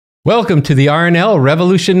Welcome to the RNL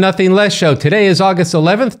Revolution Nothing Less show. Today is August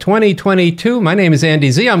 11th, 2022. My name is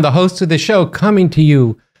Andy Z. I'm the host of the show, coming to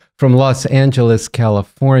you from Los Angeles,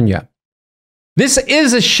 California. This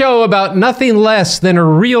is a show about nothing less than a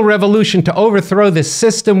real revolution to overthrow the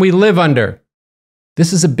system we live under.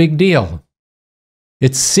 This is a big deal.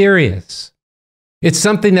 It's serious. It's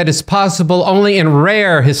something that is possible only in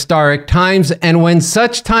rare historic times, and when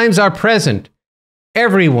such times are present,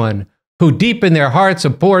 everyone who deep in their hearts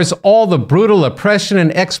abhors all the brutal oppression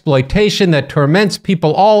and exploitation that torments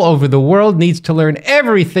people all over the world needs to learn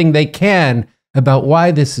everything they can about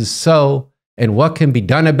why this is so and what can be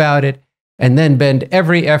done about it, and then bend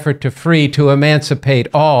every effort to emancipate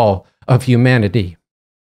all of humanity.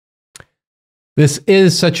 This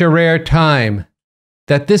is such a rare time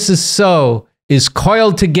that this is so is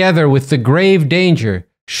coiled together with the grave danger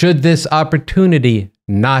should this opportunity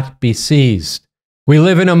not be seized. We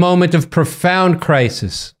live in a moment of profound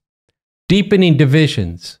crisis, deepening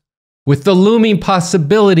divisions, with the looming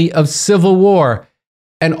possibility of civil war,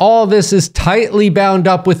 and all this is tightly bound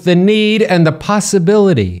up with the need and the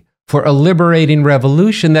possibility for a liberating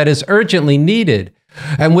revolution that is urgently needed.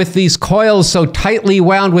 And with these coils so tightly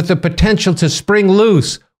wound with the potential to spring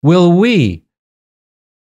loose, will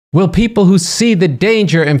people who see the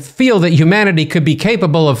danger and feel that humanity could be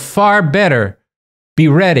capable of far better be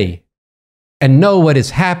ready and know what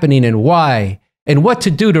is happening and why, and what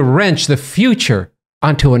to do to wrench the future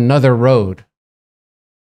onto another road?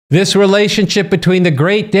 This relationship between the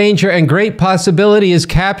great danger and great possibility is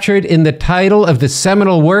captured in the title of the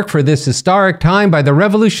seminal work for this historic time by the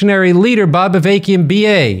revolutionary leader Bob Avakian,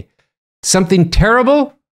 B.A. Something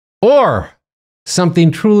Terrible or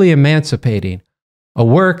Something Truly Emancipating, a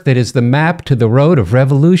work that is the map to the road of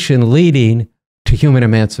revolution leading to human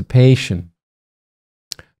emancipation.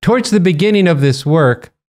 Towards the beginning of this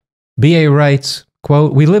work, B.A. writes,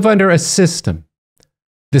 quote, "We live under a system,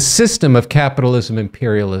 the system of capitalism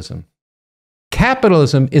imperialism.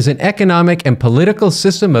 Capitalism is an economic and political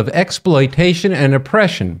system of exploitation and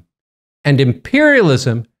oppression, and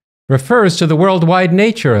imperialism refers to the worldwide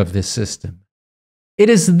nature of this system. It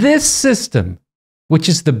is this system which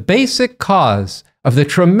is the basic cause of the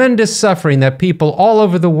tremendous suffering that people all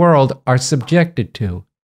over the world are subjected to.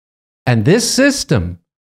 And this system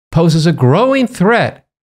poses a growing threat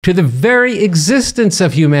to the very existence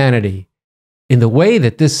of humanity in the way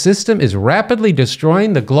that this system is rapidly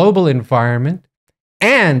destroying the global environment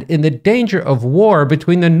and in the danger of war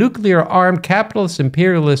between the nuclear-armed capitalist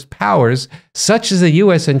imperialist powers such as the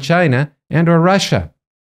US and China and/or Russia.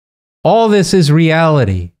 All this is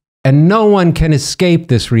reality, and no one can escape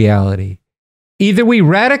this reality. Either we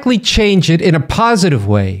radically change it in a positive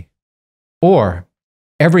way, or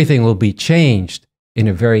everything will be changed in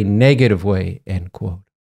a very negative way," end quote.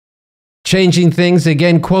 Changing things,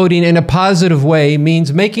 again quoting, in a positive way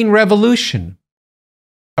means making revolution,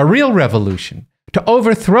 a real revolution, to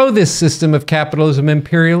overthrow this system of capitalism,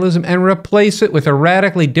 imperialism, and replace it with a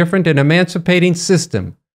radically different and emancipating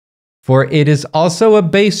system. For it is also a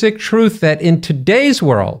basic truth that in today's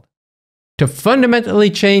world, to fundamentally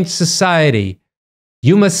change society,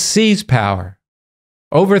 you must seize power,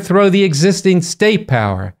 overthrow the existing state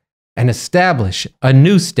power, and establish a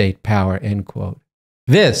new state power, end quote.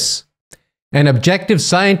 This, an objective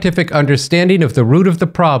scientific understanding of the root of the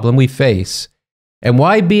problem we face, and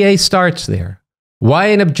why BA starts there, why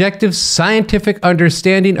an objective scientific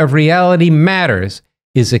understanding of reality matters,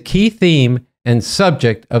 is a key theme and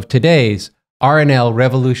subject of today's RNL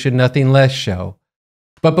Revolution Nothing Less show.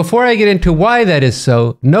 But before I get into why that is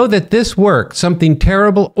so, know that this work, Something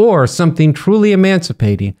Terrible or Something Truly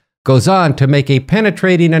Emancipating, goes on to make a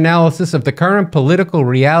penetrating analysis of the current political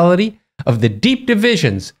reality of the deep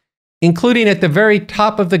divisions, including at the very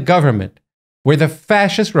top of the government, where the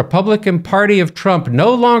fascist Republican Party of Trump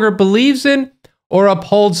no longer believes in or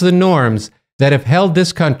upholds the norms that have held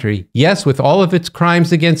this country, yes, with all of its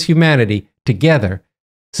crimes against humanity, together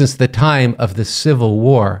since the time of the Civil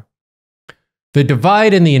War. The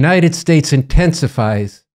divide in the United States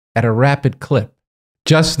intensifies at a rapid clip.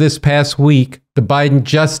 Just this past week, the Biden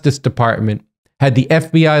Justice Department had the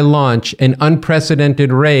FBI launch an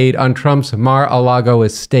unprecedented raid on Trump's Mar-A-Lago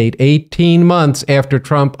estate, 18 months after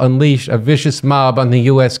Trump unleashed a vicious mob on the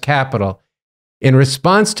U.S. Capitol. In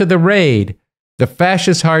response to the raid, the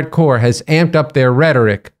fascist hardcore has amped up their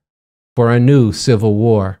rhetoric for a new civil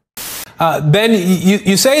war. Ben,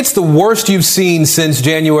 you say it's the worst you've seen since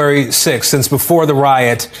January 6th, since before the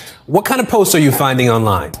riot. What kind of posts are you finding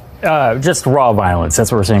online? Just raw violence.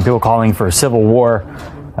 That's what we're saying. People calling for a civil war.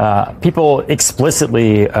 people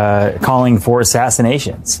explicitly calling for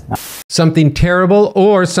assassinations. Something terrible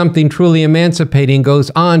or something truly emancipating goes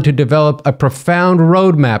on to develop a profound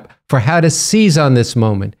roadmap for how to seize on this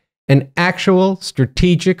moment, an actual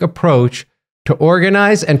strategic approach to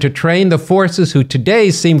organize and to train the forces who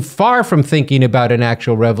today seem far from thinking about an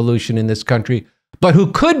actual revolution in this country, but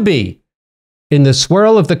who could be in the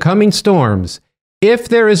swirl of the coming storms if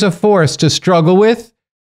there is a force to struggle with,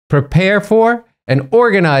 prepare for, and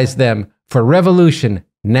organize them for revolution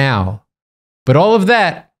now. But all of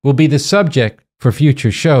that will be the subject for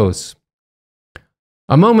future shows.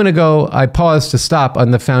 A moment ago, I paused to stop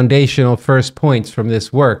on the foundational first points from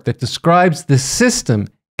this work that describes the system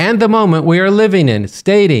and the moment we are living in,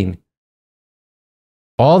 stating,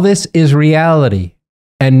 all this is reality,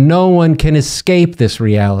 and no one can escape this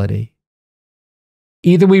reality.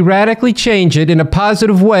 Either we radically change it in a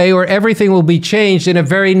positive way, or everything will be changed in a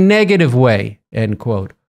very negative way, end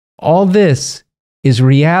quote. All this is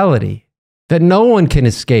reality that no one can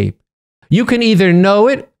escape. You can either know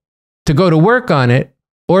it, to go to work on it,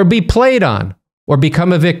 or be played on, or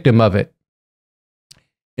become a victim of it.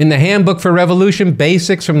 In the Handbook for Revolution,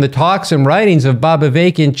 Basics from the Talks and Writings of Bob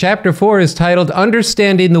Avakian, Chapter 4 is titled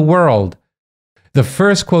Understanding the World. The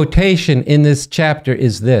first quotation in this chapter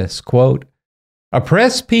is this, quote,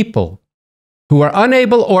 oppressed people who are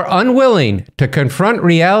unable or unwilling to confront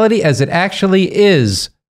reality as it actually is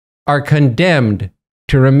are condemned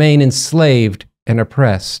to remain enslaved and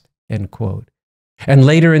oppressed, end quote. And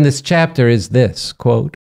later in this chapter is this,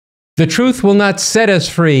 quote, the truth will not set us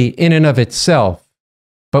free in and of itself,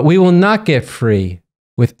 but we will not get free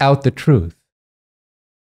without the truth.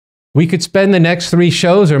 We could spend the next 3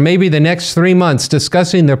 shows or maybe the next 3 months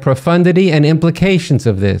discussing the profundity and implications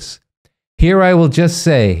of this. Here I will just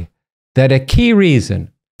say that a key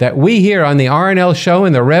reason that we here on the RNL show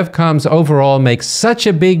and the RevComs overall make such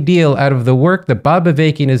a big deal out of the work that Bob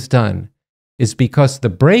Avakian has done is because the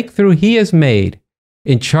breakthrough he has made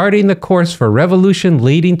in charting the course for revolution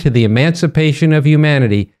leading to the emancipation of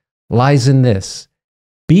humanity lies in this.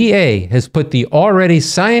 BA has put the already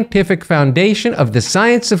scientific foundation of the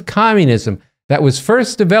science of communism that was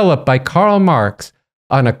first developed by Karl Marx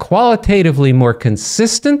on a qualitatively more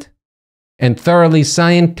consistent and thoroughly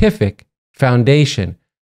scientific foundation,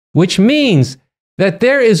 which means that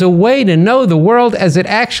there is a way to know the world as it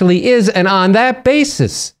actually is, and on that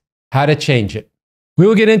basis, how to change it. We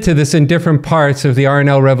will get into this in different parts of the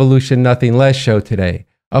RNL Revolution Nothing Less show today,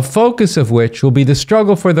 a focus of which will be the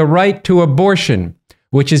struggle for the right to abortion,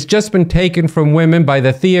 which has just been taken from women by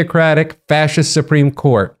the theocratic fascist Supreme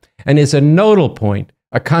Court, and is a nodal point,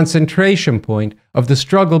 a concentration point of the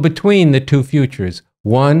struggle between the two futures.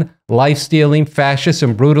 One, life-stealing, fascist,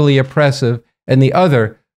 and brutally oppressive, and the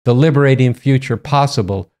other, the liberating future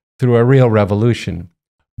possible through a real revolution.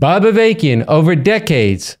 Bob Avakian, over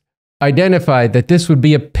decades, identified that this would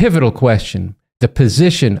be a pivotal question, the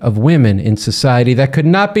position of women in society that could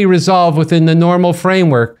not be resolved within the normal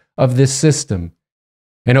framework of this system.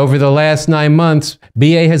 And over the last 9 months,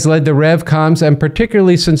 BA has led the RevComs, and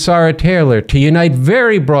particularly Sansara Taylor, to unite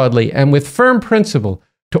very broadly and with firm principle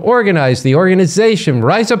to organize the organization,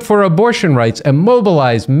 rise up for abortion rights, and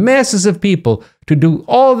mobilize masses of people to do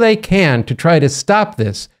all they can to try to stop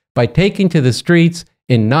this by taking to the streets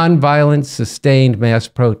in nonviolent, sustained mass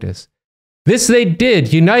protests. This they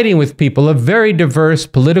did, uniting with people of very diverse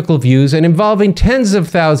political views and involving tens of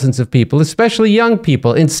thousands of people, especially young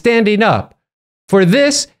people, in standing up for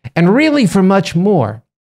this and really for much more,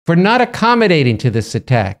 for not accommodating to this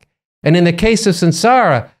attack. And in the case of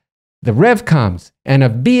Sansara, the RevComs, and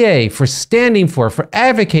of BA for standing for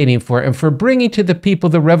advocating for, and for bringing to the people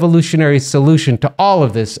the revolutionary solution to all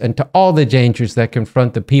of this and to all the dangers that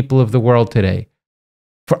confront the people of the world today.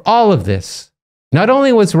 For all of this, not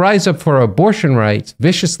only was Rise Up for Abortion Rights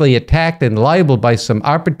viciously attacked and libeled by some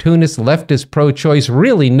opportunist leftist pro-choice,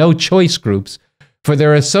 really no-choice groups for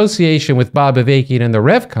their association with Bob Avakian and the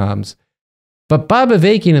RevComs, but Bob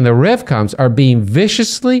Avakian and the RevComs are being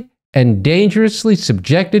viciously and dangerously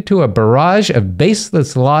subjected to a barrage of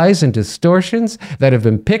baseless lies and distortions that have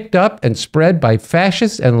been picked up and spread by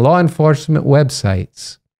fascist and law enforcement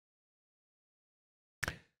websites.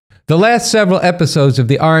 The last several episodes of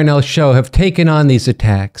the RNL show have taken on these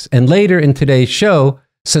attacks, and later in today's show,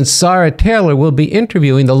 Sansara Taylor will be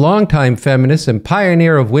interviewing the longtime feminist and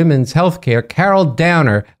pioneer of women's healthcare, Carol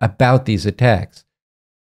Downer, about these attacks.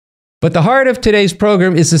 But the heart of today's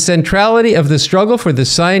program is the centrality of the struggle for the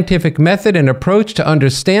scientific method and approach to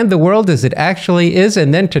understand the world as it actually is,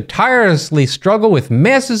 and then to tirelessly struggle with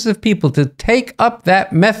masses of people to take up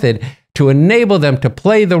that method to enable them to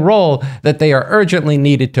play the role that they are urgently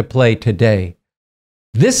needed to play today.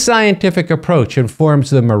 This scientific approach informs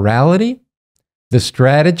the morality, the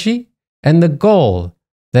strategy, and the goal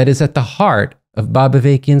that is at the heart of Bob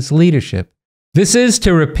Avakian's leadership. This is,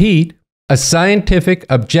 to repeat, a scientific,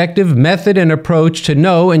 objective method and approach to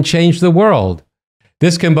know and change the world.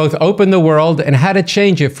 This can both open the world and how to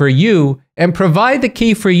change it for you and provide the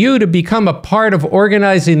key for you to become a part of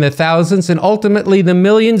organizing the thousands and ultimately the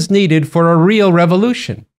millions needed for a real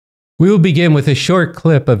revolution. We will begin with a short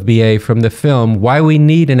clip of BA from the film Why We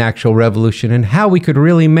Need an Actual Revolution and How We Could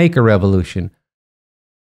Really Make a Revolution,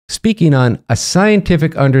 speaking on a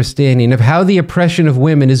scientific understanding of how the oppression of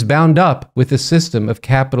women is bound up with the system of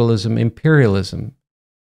capitalism imperialism.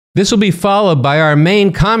 This will be followed by our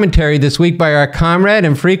main commentary this week by our comrade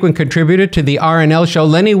and frequent contributor to the RNL show,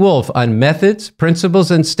 Lenny Wolff, on methods, principles,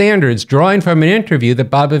 and standards, drawing from an interview that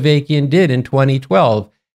Bob Avakian did in 2012.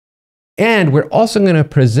 And we're also going to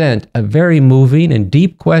present a very moving and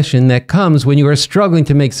deep question that comes when you are struggling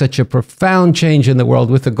to make such a profound change in the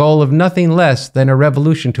world with the goal of nothing less than a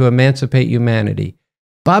revolution to emancipate humanity.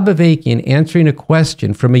 Bob Avakian answering a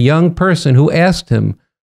question from a young person who asked him,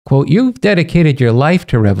 quote, "You've dedicated your life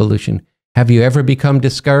to revolution. Have you ever become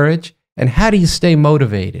discouraged? And how do you stay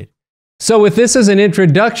motivated?" So with this as an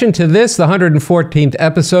introduction to this, the 114th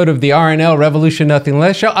episode of the RNL Revolution Nothing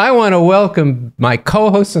Less show, I want to welcome my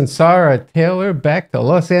co-host Sarah Taylor back to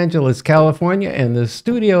Los Angeles, California, in the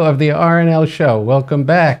studio of the RNL show. Welcome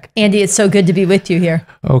back. Andy, it's so good to be with you here.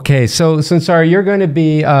 Okay, so Sarah, you're going to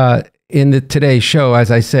be in today's show,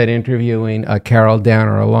 as I said, interviewing Carol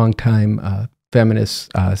Downer, a longtime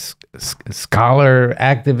feminist scholar,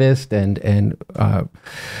 activist, and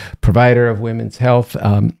provider of women's health.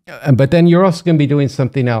 But then you're also going to be doing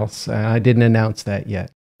something else. I didn't announce that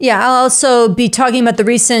yet. Yeah, I'll also be talking about the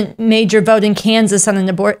recent major vote in Kansas on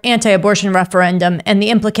an anti-abortion referendum and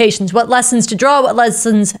the implications, what lessons to draw, what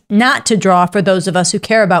lessons not to draw for those of us who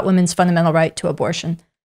care about women's fundamental right to abortion.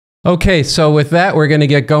 Okay, so with that, we're going to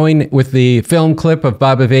get going with the film clip of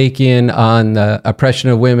Bob Avakian on the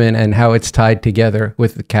oppression of women and how it's tied together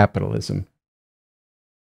with the capitalism.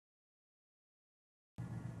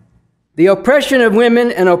 The oppression of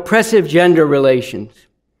women and oppressive gender relations.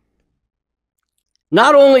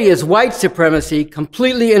 Not only is white supremacy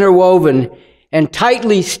completely interwoven and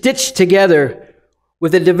tightly stitched together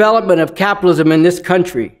with the development of capitalism in this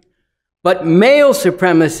country, but male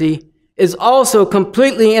supremacy is also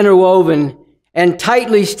completely interwoven and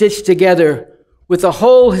tightly stitched together with the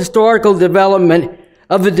whole historical development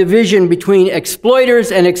of the division between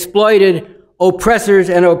exploiters and exploited, oppressors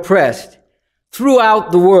and oppressed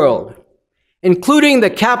throughout the world, including the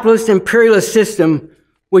capitalist imperialist system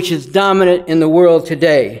which is dominant in the world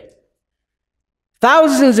today.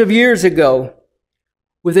 Thousands of years ago,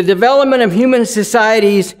 with the development of human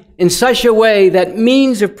societies in such a way that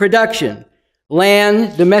means of production,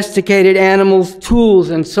 land, domesticated animals, tools,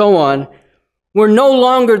 and so on, were no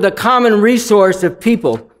longer the common resource of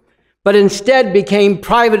people, but instead became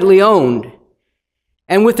privately owned.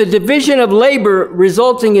 And with the division of labor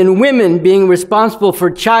resulting in women being responsible for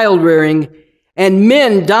child rearing and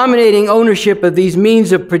men dominating ownership of these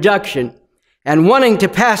means of production and wanting to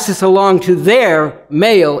pass this along to their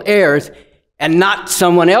male heirs and not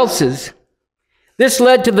someone else's, this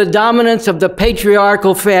led to the dominance of the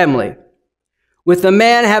patriarchal family, with the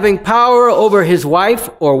man having power over his wife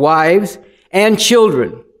or wives and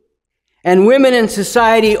children, and women in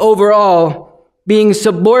society overall being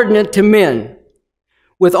subordinate to men,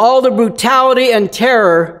 with all the brutality and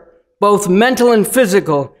terror, both mental and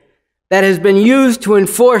physical, that has been used to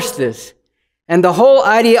enforce this, and the whole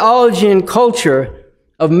ideology and culture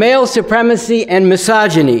of male supremacy and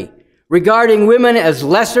misogyny regarding women as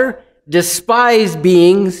lesser, despised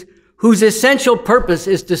beings whose essential purpose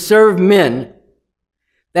is to serve men,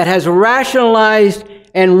 that has rationalized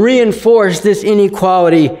and reinforced this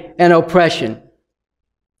inequality and oppression.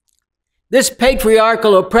 This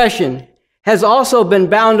patriarchal oppression has also been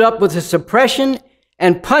bound up with the suppression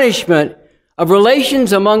and punishment of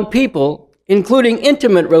relations among people, including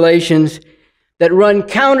intimate relations that run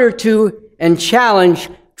counter to and challenge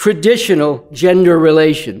traditional gender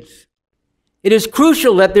relations. It is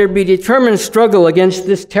crucial that there be determined struggle against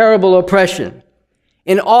this terrible oppression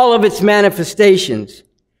in all of its manifestations.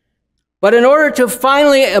 But in order to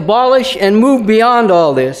finally abolish and move beyond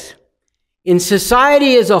all this, in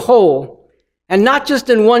society as a whole, and not just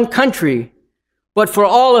in one country, but for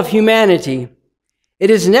all of humanity,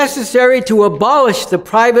 it is necessary to abolish the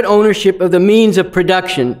private ownership of the means of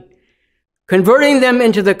production, converting them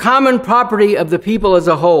into the common property of the people as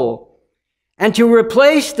a whole, and to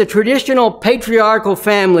replace the traditional patriarchal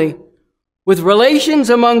family with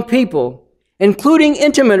relations among people, including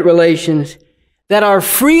intimate relations, that are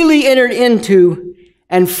freely entered into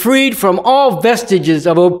and freed from all vestiges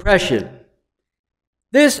of oppression.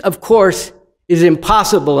 This, of course, is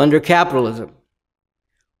impossible under capitalism.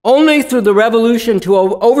 Only through the revolution to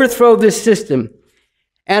overthrow this system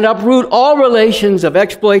and uproot all relations of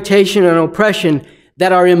exploitation and oppression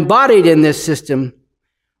that are embodied in this system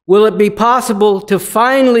will it be possible to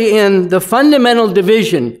finally end the fundamental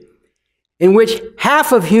division in which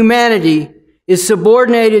half of humanity is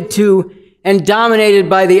subordinated to and dominated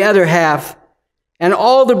by the other half, and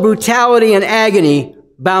all the brutality and agony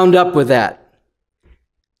bound up with that.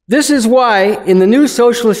 This is why, in the new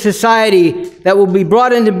socialist society that will be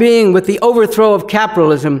brought into being with the overthrow of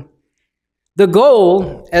capitalism, the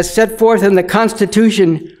goal, as set forth in the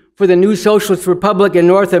Constitution for the new socialist republic in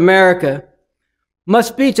North America,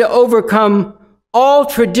 must be to overcome all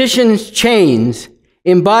tradition's chains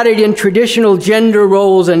embodied in traditional gender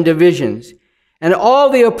roles and divisions, and all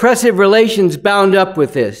the oppressive relations bound up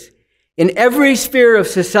with this in every sphere of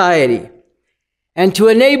society, and to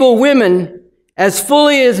enable women, as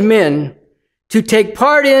fully as men, to take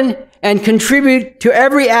part in and contribute to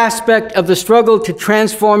every aspect of the struggle to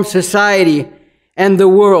transform society and the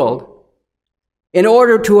world, in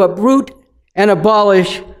order to uproot and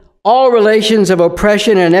abolish all relations of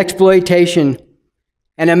oppression and exploitation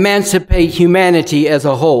and emancipate humanity as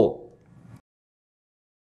a whole.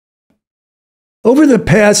 Over the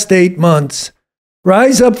past 8 months,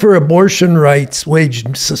 Rise Up for Abortion Rights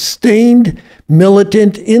waged sustained,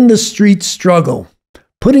 militant, in-the-street struggle,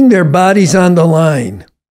 putting their bodies on the line,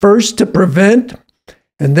 first to prevent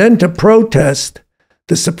and then to protest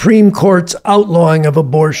the Supreme Court's outlawing of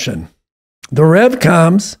abortion. The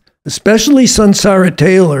Revcoms, especially Sunsara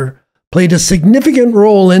Taylor, played a significant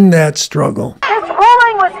role in that struggle. This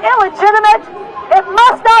ruling was illegitimate. It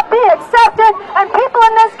must not be accepted, and people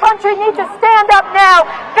in this country need to stand up now,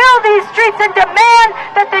 fill these streets, and demand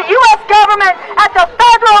that the U.S. government at the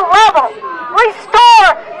federal level restore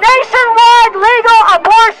nationwide legal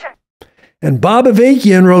abortion. And Bob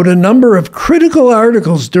Avakian wrote a number of critical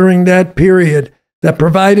articles during that period that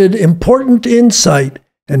provided important insight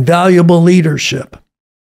and valuable leadership.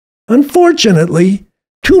 Unfortunately,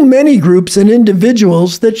 too many groups and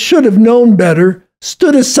individuals that should have known better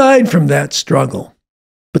stood aside from that struggle.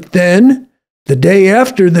 But then, the day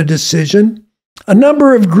after the decision, a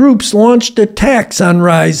number of groups launched attacks on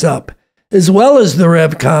Rise Up, as well as the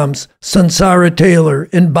Revcoms, Sunsara Taylor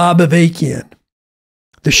and Bob Avakian.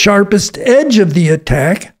 The sharpest edge of the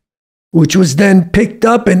attack, which was then picked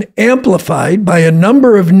up and amplified by a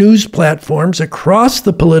number of news platforms across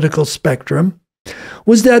the political spectrum,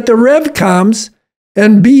 was that the Revcoms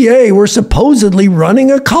and BA were supposedly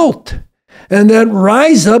running a cult, and that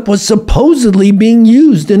Rise Up was supposedly being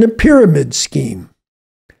used in a pyramid scheme.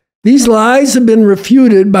 These lies have been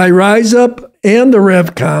refuted by Rise Up and the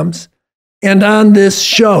Revcoms and on this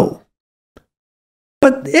show.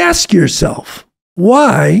 But ask yourself,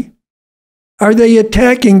 why are they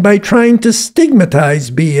attacking by trying to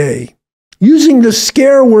stigmatize BA, using the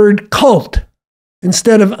scare word cult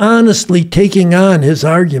instead of honestly taking on his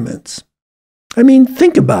arguments? I mean,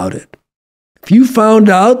 think about it. If you found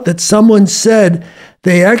out that someone said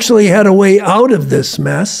they actually had a way out of this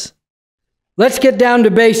mess. Let's get down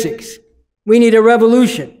to basics. We need a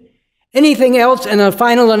revolution. Anything else in a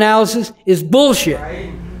final analysis is bullshit.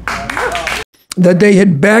 That they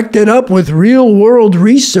had backed it up with real-world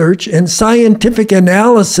research and scientific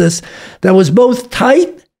analysis that was both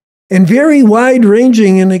tight and very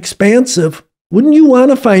wide-ranging and expansive. Wouldn't you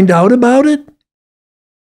want to find out about it?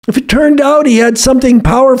 If it turned out he had something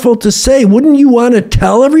powerful to say, wouldn't you want to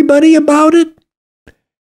tell everybody about it?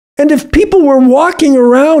 And if people were walking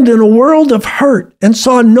around in a world of hurt and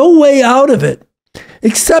saw no way out of it,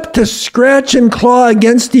 except to scratch and claw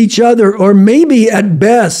against each other, or maybe at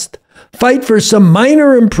best, fight for some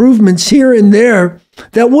minor improvements here and there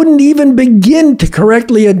that wouldn't even begin to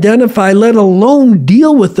correctly identify, let alone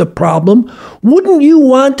deal with the problem, wouldn't you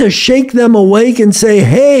want to shake them awake and say,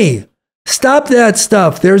 hey, stop that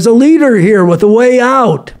stuff. There's a leader here with a way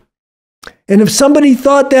out. And if somebody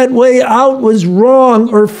thought that way out was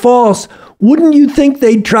wrong or false, wouldn't you think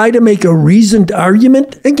they'd try to make a reasoned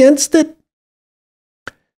argument against it?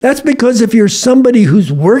 That's because if you're somebody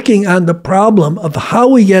who's working on the problem of how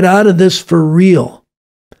we get out of this for real,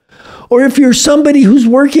 or if you're somebody who's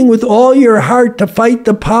working with all your heart to fight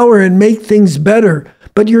the power and make things better,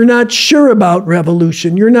 but you're not sure about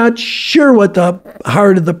revolution, you're not sure what the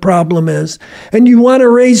heart of the problem is, and you want to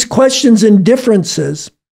raise questions and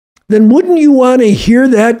differences, then wouldn't you want to hear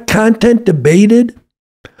that content debated?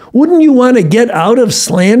 Wouldn't you want to get out of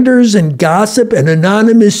slanders and gossip and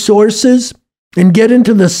anonymous sources and get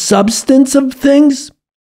into the substance of things?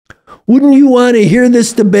 Wouldn't you want to hear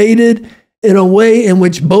this debated in a way in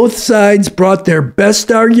which both sides brought their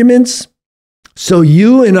best arguments so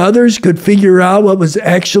you and others could figure out what was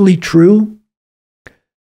actually true?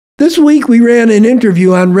 This week we ran an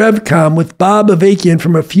interview on RevCom with Bob Avakian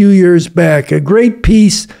from a few years back, a great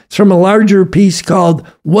piece from a larger piece called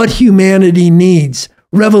What Humanity Needs,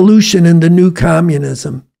 Revolution in the New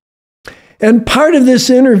Communism. And part of this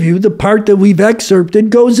interview, the part that we've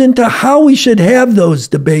excerpted, goes into how we should have those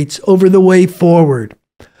debates over the way forward,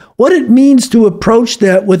 what it means to approach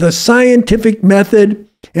that with a scientific method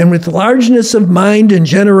and with largeness of mind and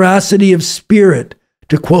generosity of spirit,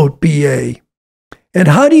 to quote B.A. And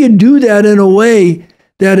how do you do that in a way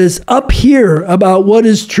that is up here about what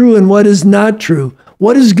is true and what is not true,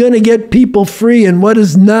 what is going to get people free and what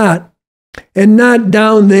is not, and not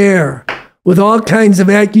down there with all kinds of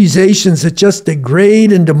accusations that just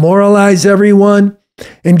degrade and demoralize everyone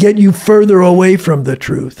and get you further away from the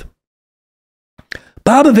truth?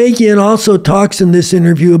 Bob Avakian also talks in this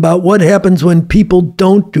interview about what happens when people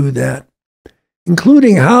don't do that,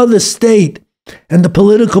 including how the state and the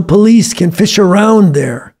political police can fish around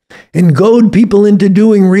there and goad people into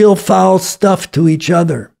doing real foul stuff to each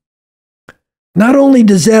other. Not only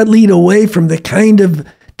does that lead away from the kind of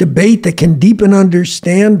debate that can deepen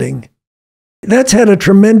understanding, that's had a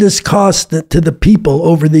tremendous cost to the people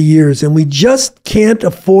over the years, and we just can't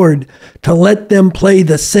afford to let them play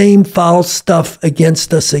the same foul stuff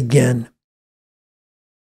against us again.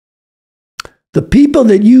 The people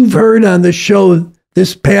that you've heard on the show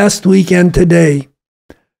this past weekend today,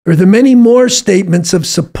 or the many more statements of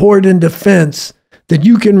support and defense that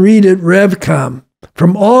you can read at RevCom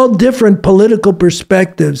from all different political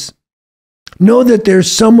perspectives, know that there's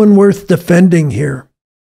someone worth defending here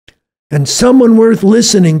and someone worth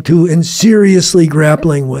listening to and seriously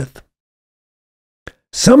grappling with.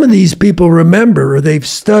 Some of these people remember, or they've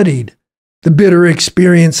studied, the bitter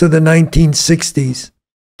experience of the 1960s,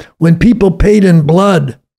 when people paid in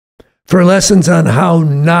blood for lessons on how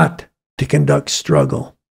not to conduct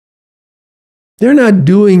struggle. They're not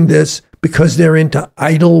doing this because they're into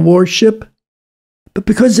idol worship, but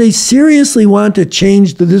because they seriously want to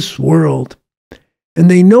change this world.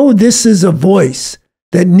 And they know this is a voice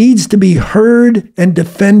that needs to be heard and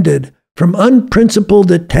defended from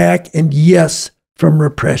unprincipled attack and, yes, from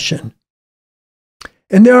repression.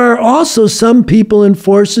 And there are also some people and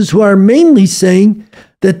forces who are mainly saying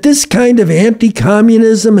that this kind of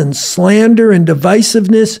anti-communism and slander and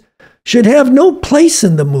divisiveness should have no place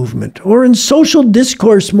in the movement or in social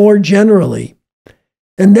discourse more generally.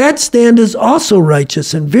 And that stand is also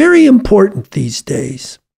righteous and very important these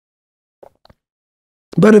days.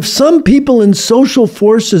 But if some people in social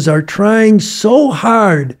forces are trying so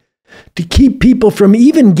hard to keep people from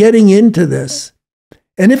even getting into this,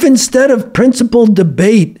 and if instead of principled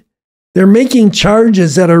debate, they're making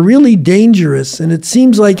charges that are really dangerous, and it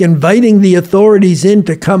seems like inviting the authorities in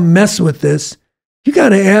to come mess with this, you got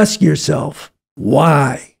to ask yourself,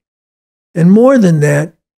 why? And more than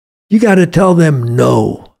that, you got to tell them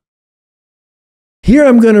no. Here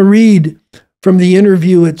I'm going to read from the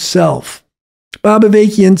interview itself. Bob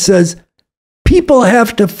Avakian says, people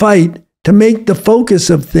have to fight to make the focus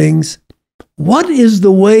of things. What is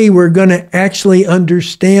the way we're going to actually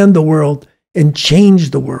understand the world and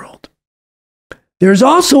change the world? There's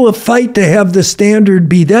also a fight to have the standard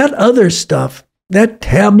be that other stuff, that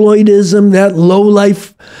tabloidism, that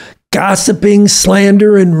low-life gossiping,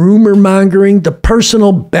 slander, and rumor mongering, the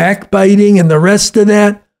personal backbiting, and the rest of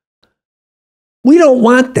that. We don't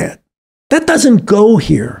want that. That doesn't go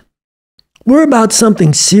here. We're about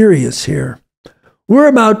something serious here. We're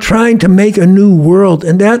about trying to make a new world,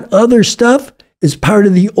 and that other stuff is part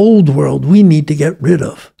of the old world we need to get rid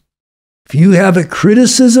of. If you have a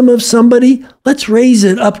criticism of somebody, let's raise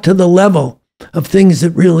it up to the level of things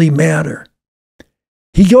that really matter.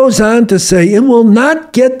 He goes on to say, it will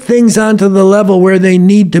not get things onto the level where they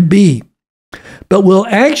need to be, but will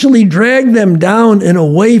actually drag them down and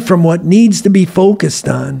away from what needs to be focused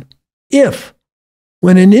on. If,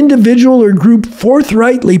 when an individual or group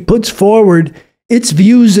forthrightly puts forward its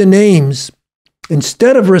views and aims,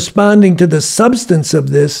 instead of responding to the substance of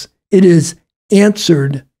this, it is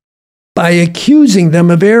answered by accusing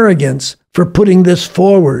them of arrogance for putting this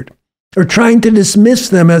forward, or trying to dismiss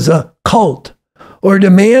them as a cult, or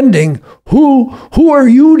demanding, who are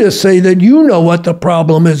you to say that you know what the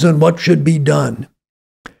problem is and what should be done?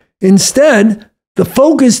 Instead, the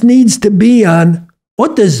focus needs to be on,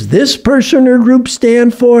 what does this person or group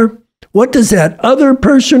stand for? What does that other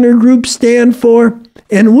person or group stand for?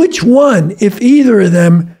 And which one, if either of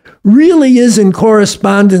them, really is in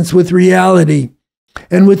correspondence with reality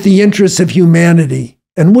and with the interests of humanity,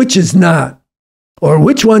 and which is not, or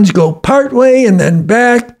which ones go part way and then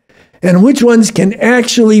back, and which ones can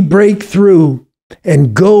actually break through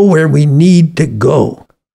and go where we need to go.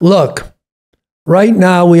 Look, right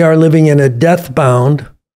now we are living in a death-bound,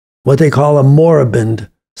 what they call a moribund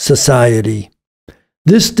society.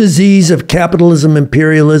 This disease of capitalism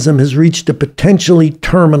imperialism has reached a potentially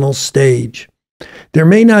terminal stage. There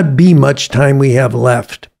may not be much time we have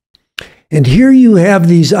left. And here you have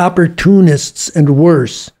these opportunists and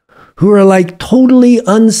worse, who are like totally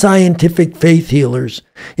unscientific faith healers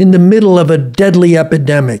in the middle of a deadly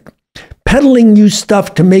epidemic, peddling you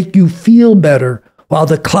stuff to make you feel better while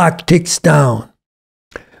the clock ticks down.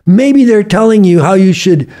 Maybe they're telling you how you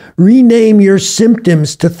should rename your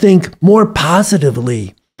symptoms to think more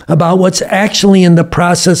positively about what's actually in the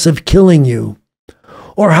process of killing you,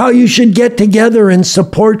 or how you should get together in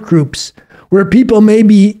support groups where people may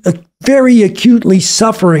be very acutely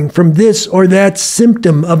suffering from this or that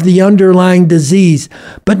symptom of the underlying disease,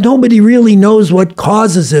 but nobody really knows what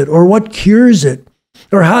causes it or what cures it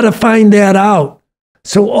or how to find that out.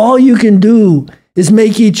 So all you can do is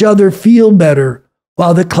make each other feel better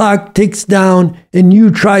while the clock ticks down and you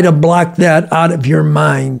try to block that out of your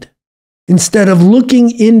mind, instead of looking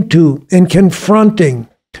into and confronting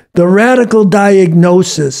the radical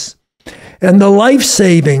diagnosis and the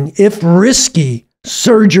life-saving, if risky,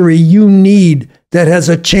 surgery you need that has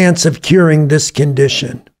a chance of curing this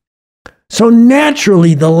condition. So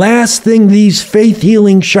naturally, the last thing these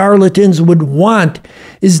faith-healing charlatans would want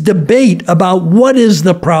is debate about what is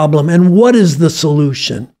the problem and what is the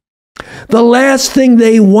solution. The last thing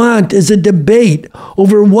they want is a debate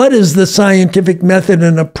over what is the scientific method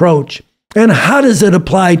and approach, and how does it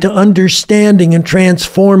apply to understanding and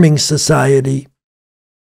transforming society.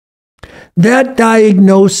 That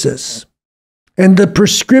diagnosis and the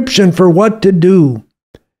prescription for what to do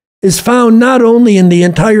is found not only in the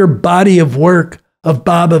entire body of work of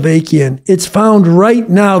Bob Avakian, it's found right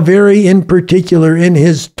now very in particular in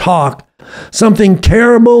his talk, Something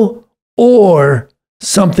Terrible or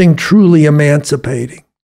Something Truly Emancipating.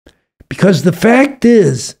 Because the fact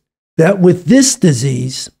is that with this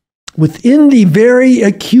disease, within the very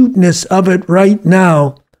acuteness of it right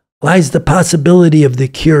now, lies the possibility of the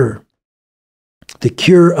cure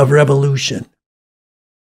of revolution.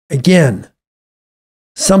 Again,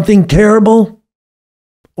 something terrible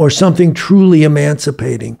or something truly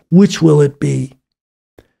emancipating? Which will it be?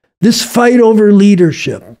 This fight over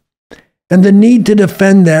leadership and the need to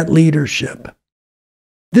defend that leadership.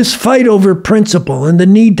 This fight over principle and the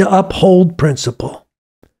need to uphold principle.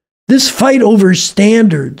 This fight over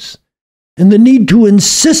standards and the need to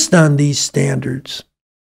insist on these standards.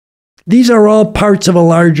 These are all parts of a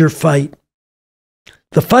larger fight.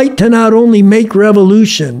 The fight to not only make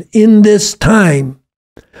revolution in this time,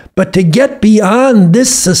 but to get beyond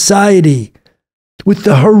this society with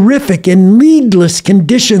the horrific and needless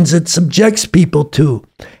conditions it subjects people to,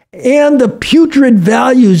 and the putrid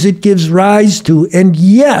values it gives rise to, and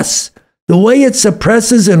yes, the way it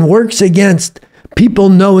suppresses and works against people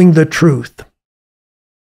knowing the truth.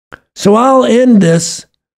 So I'll end this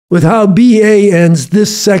with how BA ends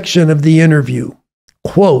this section of the interview.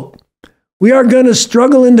 Quote, "We are going to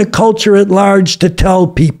struggle in the culture at large to tell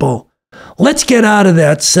people, let's get out of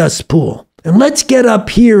that cesspool and let's get up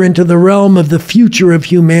here into the realm of the future of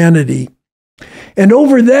humanity. And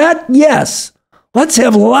over that, yes, let's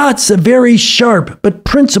have lots of very sharp but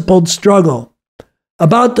principled struggle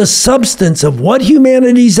about the substance of what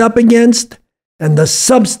humanity's up against and the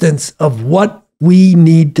substance of what we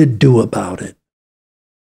need to do about it."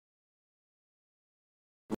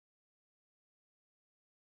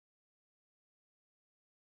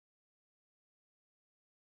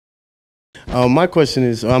 My question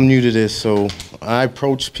is, I'm new to this, so I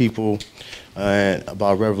approach people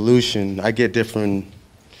about revolution. I get different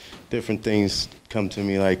things come to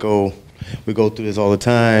me, like, oh, we go through this all the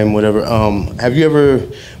time, whatever. Have you ever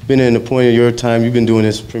been in a point of your time, you've been doing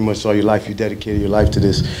this pretty much all your life, you dedicated your life to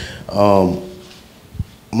this.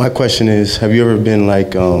 My question is, have you ever been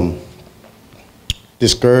like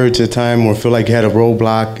discouraged at a time or feel like you had a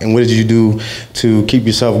roadblock, and what did you do to keep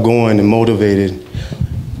yourself going and motivated?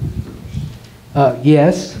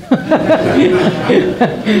 Yes.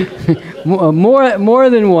 more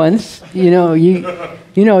than once. You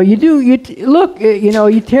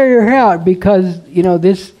tear your hair out because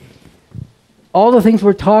all the things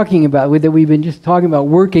we're talking about, that we've been just talking about,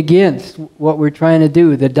 work against what we're trying to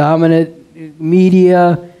do. The dominant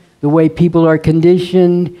media, the way people are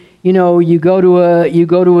conditioned, you know, you go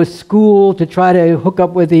to a school to try to hook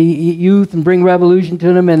up with the youth and bring revolution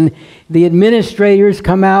to them, and the administrators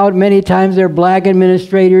come out. Many times they're black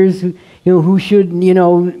administrators who should, you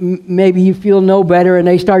know, maybe you feel no better, and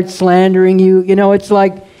they start slandering you. You know, it's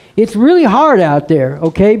like, it's really hard out there,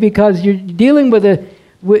 okay, because you're dealing with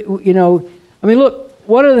you know, I mean, look,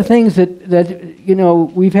 one of the things that you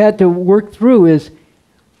know, we've had to work through is,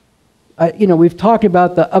 you know, we've talked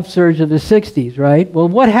about the upsurge of the 60s, right? Well,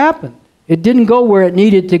 what happened? It didn't go where it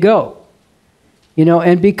needed to go. You know,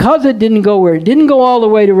 and because it didn't go all the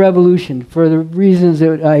way to revolution for the reasons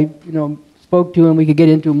that I, you know, spoke to and we could get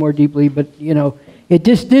into more deeply, but, you know, it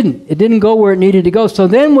just didn't. It didn't go where it needed to go. So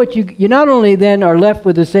then what you not only then are left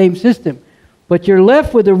with the same system, but you're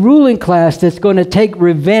left with a ruling class that's going to take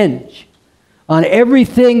revenge on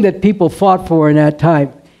everything that people fought for in that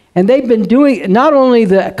time. And they've been doing not only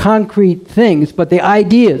the concrete things, but the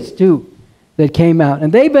ideas, too, that came out.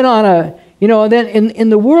 And they've been on a, you know, and then in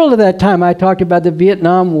the world of that time, I talked about the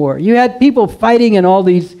Vietnam War. You had people fighting in all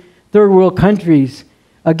these third world countries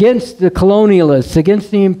against the colonialists,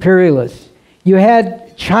 against the imperialists. You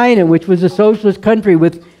had China, which was a socialist country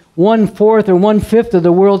with 1/4 or 1/5 of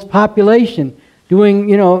the world's population, doing,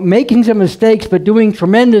 you know, making some mistakes, but doing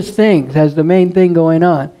tremendous things as the main thing going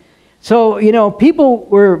on. So, you know, people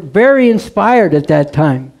were very inspired at that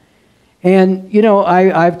time. And, you know,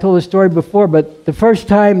 I've told a story before, but the first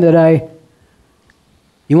time that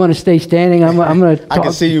you want to stay standing? I'm going to talk. I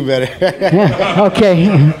can see you better. Yeah, okay.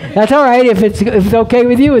 That's all right. If it's okay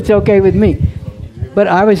with you, it's okay with me. But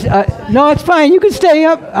I was, no, it's fine. You can stay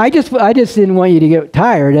up. I just didn't want you to get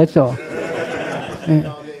tired, that's all.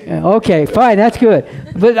 Okay, fine, that's good.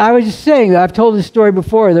 But I was just saying, I've told this story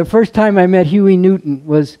before. The first time I met Huey Newton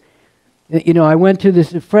was, you know, I went to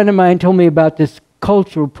this, a friend of mine told me about this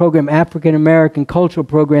cultural program, African American cultural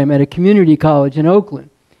program at a community college in Oakland.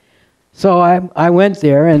 So I went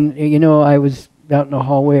there, and, you know, I was out in the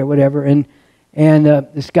hallway or whatever, and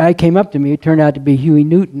this guy came up to me. It turned out to be Huey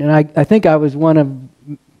Newton, and I think I was one of,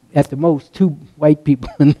 at the most, 2 white people,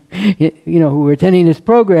 you know, who were attending this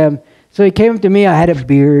program. So he came up to me. I had a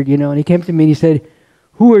beard, you know, and he came to me and he said,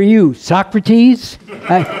 "Who are you, Socrates?"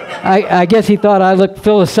 I guess he thought I looked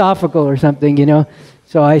philosophical or something, you know.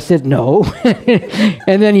 So I said, "No."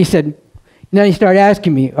 And then he said, then he started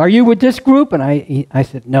asking me, "Are you with this group?" And I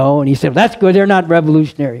said, "No." And he said, "That's good. They're not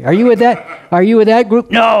revolutionary." "Are you with that? Are you with that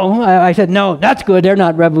group?" "No." I said, "No, that's good. They're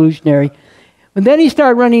not revolutionary." And then he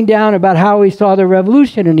started running down about how he saw the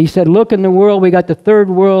revolution. And he said, "Look, in the world, we got the third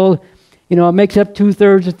world. You know, it makes up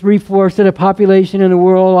 2/3 or 3/4 of the population in the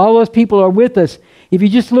world. All those people are with us. If you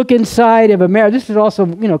just look inside of America," this is also,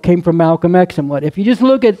 you know, came from Malcolm X somewhat. "If you just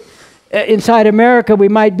look at inside America, we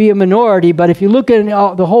might be a minority. But if you look at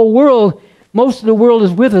the whole world, most of the world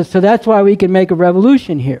is with us. So that's why we can make a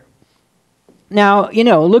revolution here." Now, you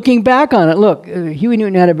know, looking back on it, look, Huey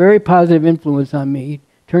Newton had a very positive influence on me,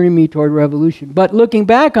 turning me toward revolution. But looking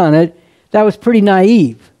back on it, that was pretty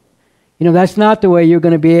naive. You know, that's not the way you're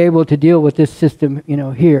going to be able to deal with this system, you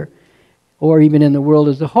know, here, or even in the world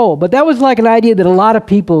as a whole. But that was like an idea that a lot of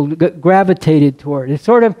people gravitated toward. It's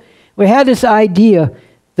sort of, we had this idea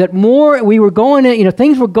that we were going in, you know,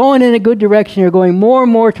 things were going in a good direction. You're going more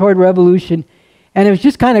and more toward revolution. And it was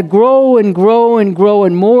just kind of grow and grow and grow,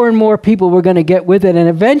 and more people were going to get with it. And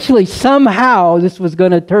eventually, somehow, this was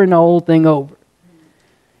going to turn the whole thing over.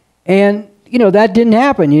 And you know, that didn't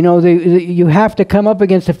happen. You know, you have to come up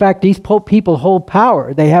against the fact these people hold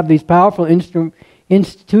power. They have these powerful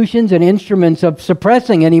institutions and instruments of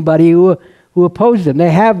suppressing anybody who opposes them.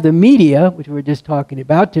 They have the media, which we were just talking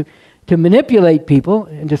about, to manipulate people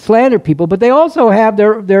and to slander people, but they also have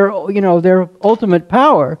their ultimate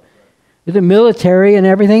power, the military and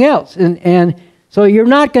everything else. And so you're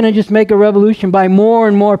not going to just make a revolution by more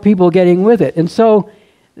and more people getting with it. And so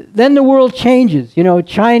then the world changes. You know,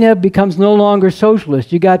 China becomes no longer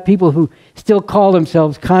socialist. You got people who still call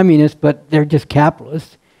themselves communists, but they're just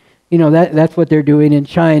capitalists. You know, that's what they're doing in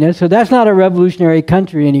China. So that's not a revolutionary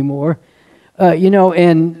country anymore. You know,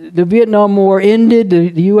 and the Vietnam War ended.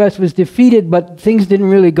 The U.S. was defeated, but things didn't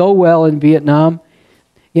really go well in Vietnam.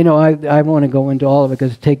 You know, I want to go into all of it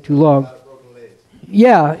because it take too long.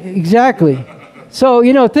 Yeah, exactly. So,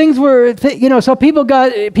 you know, things were, you know, so people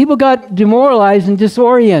got demoralized and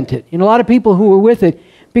disoriented. You know, a lot of people who were with it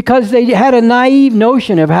because they had a naive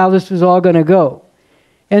notion of how this was all going to go.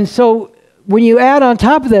 And so when you add on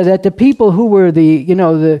top of that the people who were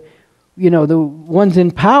the ones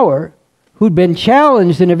in power who'd been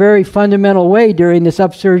challenged in a very fundamental way during this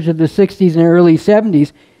upsurge of the 60s and early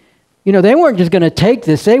 70s, you know, they weren't just going to take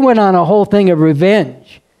this. They went on a whole thing of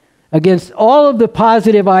revenge. against all of the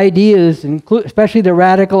positive ideas, especially the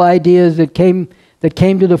radical ideas that came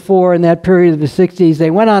to the fore in that period of the 60s.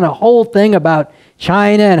 They went on a whole thing about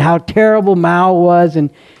China and how terrible Mao was.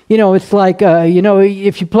 And, it's like,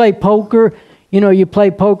 if you play poker, you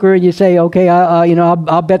play poker and you say, okay,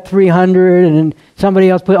 I'll bet 300, and then somebody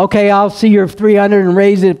else put, okay, I'll see your 300 and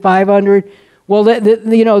raise it 500. Well,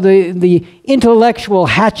 the intellectual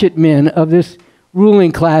hatchet men of this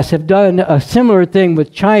ruling class have done a similar thing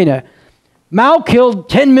with China. Mao killed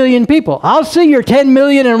 10 million people. I'll see your 10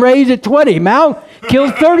 million and raise it 20. Mao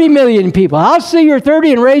killed 30 million people. I'll see your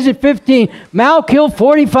 30 and raise it 15. Mao killed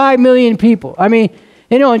 45 million people. I mean,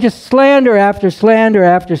 and just slander after slander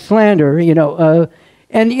after slander,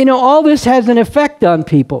 and, all this has an effect on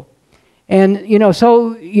people. And, you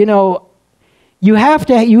have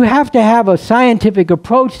to have a scientific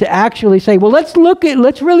approach to actually say, well,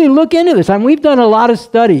 let's really look into this. I mean, we've done a lot of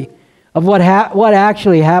study of what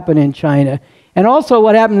actually happened in China, and also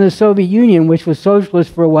what happened in the Soviet Union, which was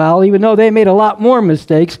socialist for a while, even though they made a lot more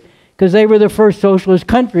mistakes because they were the first socialist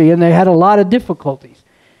country and they had a lot of difficulties,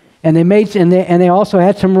 and they also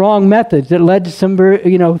had some wrong methods that led to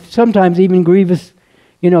some sometimes even grievous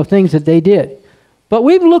things that they did. But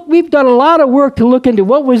we've done a lot of work to look into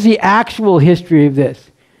what was the actual history of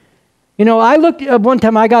this. I looked at one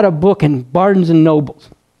time. I got a book in Barnes and Nobles.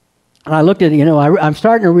 And I looked at it, I'm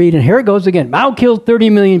starting to read, and here it goes again. Mao killed 30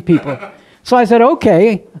 million people. So I said,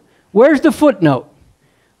 okay, where's the footnote?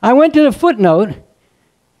 I went to the footnote,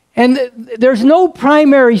 and there's no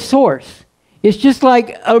primary source. It's just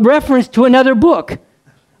like a reference to another book.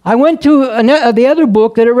 I went to the other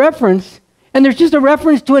book that it referenced, and there's just a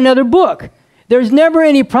reference to another book. There's never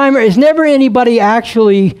any primary, there's never anybody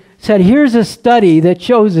actually said, here's a study that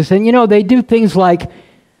shows this. And, they do things like,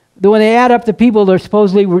 when they add up the people that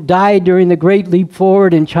supposedly died during the Great Leap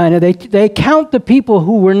Forward in China, they count the people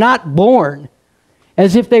who were not born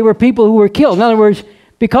as if they were people who were killed. In other words,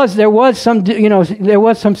 because there was some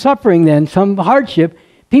suffering then, some hardship,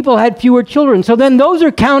 people had fewer children. So then those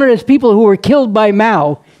are counted as people who were killed by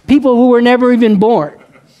Mao, people who were never even born.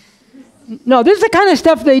 No, this is the kind of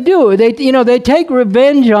stuff they do. They take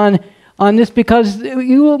revenge on this because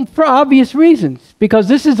for obvious reasons. Because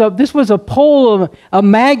this was a pole, a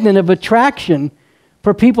magnet of attraction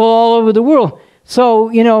for people all over the world. So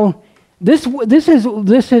this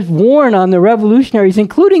has worn on the revolutionaries,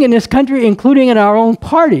 including in this country, including in our own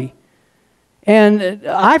party, and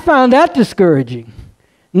I found that discouraging.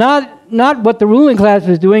 Not what the ruling class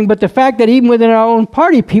was doing, but the fact that even within our own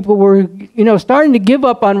party, people were starting to give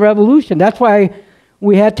up on revolution. That's why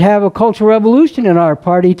we had to have a cultural revolution in our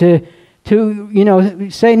party to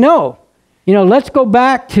say no. Let's go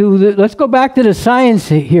back to the science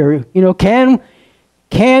here.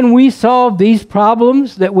 Can we solve these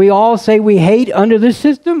problems that we all say we hate under this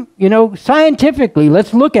system? Scientifically,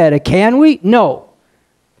 let's look at it. Can we? No.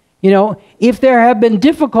 If there have been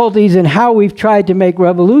difficulties in how we've tried to make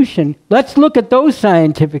revolution, let's look at those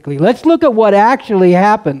scientifically. Let's look at what actually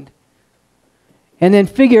happened. And then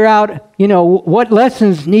figure out, what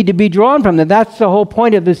lessons need to be drawn from that. That's the whole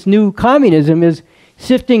point of this new communism, is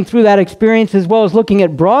sifting through that experience as well as looking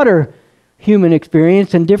at broader human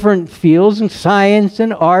experience in different fields, and science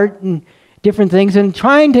and art and different things, and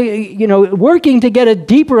trying to, working to get a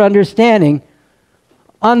deeper understanding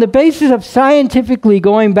on the basis of scientifically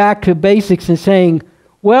going back to basics and saying,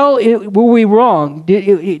 well, were we wrong?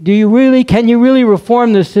 Can you really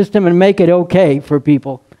reform the system and make it okay for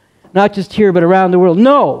people? Not just here, but around the world.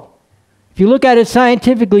 No. If you look at it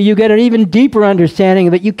scientifically, you get an even deeper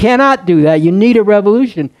understanding that you cannot do that. You need a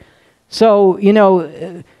revolution. So,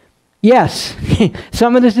 yes,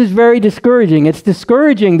 some of this is very discouraging. It's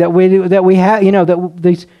discouraging that we have, that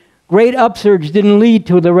these great upsurge didn't lead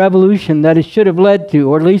to the revolution that it should have led to,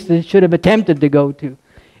 or at least it should have attempted to go to.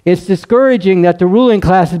 It's discouraging that the ruling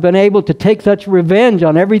class has been able to take such revenge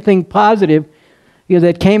on everything positive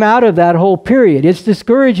that came out of that whole period. It's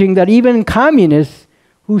discouraging that even communists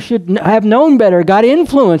who should have known better got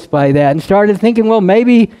influenced by that and started thinking, well,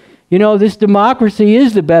 maybe, this democracy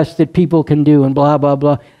is the best that people can do, and blah, blah,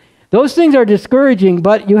 blah. Those things are discouraging,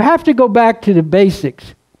 but you have to go back to the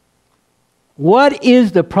basics. What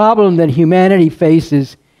is the problem that humanity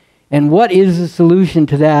faces, and what is the solution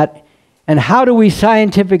to that, and how do we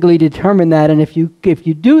scientifically determine that? And if you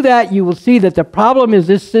do that, you will see that the problem is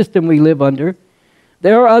this system we live under.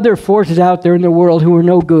 There are other forces out there in the world who are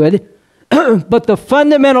no good, but the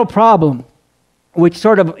fundamental problem, which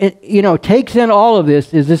sort of takes in all of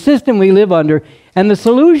this, is the system we live under, and the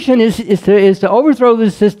solution is to overthrow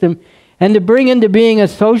this system and to bring into being a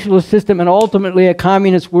socialist system and ultimately a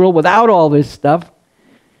communist world without all this stuff.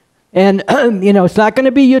 And, it's not going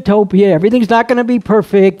to be utopia. Everything's not going to be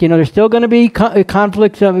perfect. There's still going to be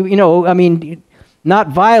conflicts, not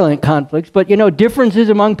violent conflicts, but, differences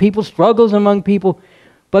among people, struggles among people.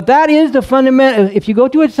 But that is the fundamental, if you go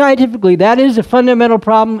to it scientifically, that is the fundamental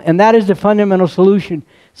problem, and that is the fundamental solution.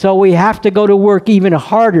 So we have to go to work even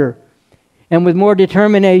harder and with more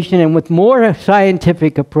determination and with more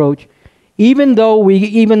scientific approach, even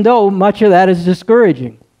though much of that is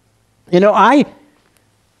discouraging. I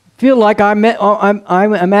feel like I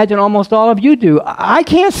imagine almost all of you do. I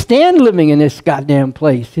can't stand living in this goddamn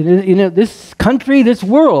place. This country, this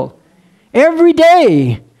world. Every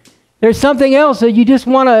day, there's something else that you just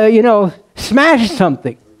want to, smash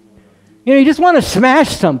something. You just want to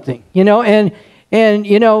smash something, but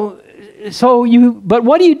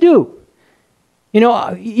what do?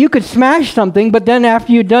 You could smash something, but then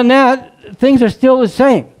after you've done that, things are still the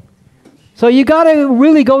same. So you got to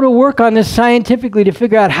really go to work on this scientifically to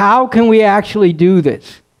figure out how can we actually do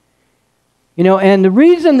this. And the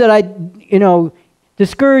reason that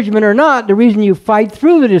discouragement or not, the reason you fight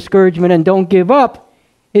through the discouragement and don't give up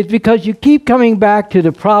is because you keep coming back to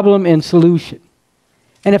the problem and solution.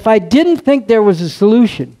 And if I didn't think there was a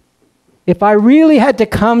solution, if I really had to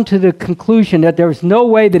come to the conclusion that there was no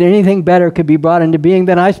way that anything better could be brought into being,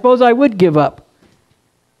 then I suppose I would give up.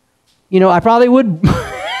 I probably would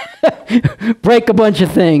break a bunch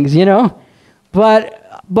of things,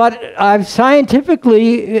 But I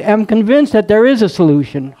scientifically am convinced that there is a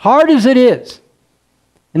solution, hard as it is,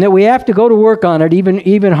 and that we have to go to work on it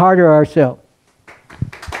even harder ourselves.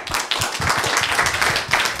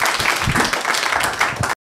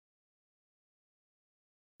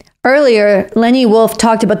 Earlier, Lenny Wolff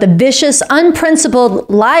talked about the vicious, unprincipled,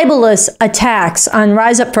 libelous attacks on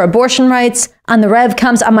Rise Up for Abortion Rights, on the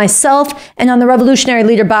RevComs, on myself, and on the revolutionary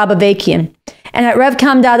leader Bob Avakian. And at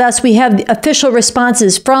revcom.us, we have the official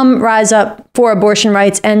responses from Rise Up for Abortion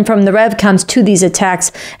Rights and from the RevComs to these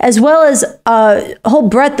attacks, as well as a whole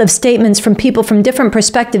breadth of statements from people from different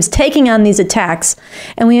perspectives taking on these attacks.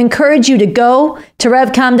 And we encourage you to go to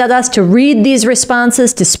revcom.us to read these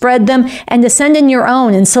responses, to spread them, and to send in your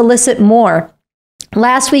own and solicit more.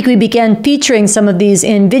 Last week, we began featuring some of these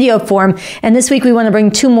in video form, and this week we want to bring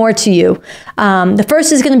two more to you. The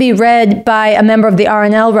first is going to be read by a member of the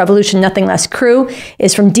RNL, Revolution Nothing Less crew.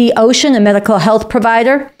 It's from D. Ocean, a mental health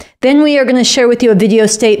provider. Then we are going to share with you a video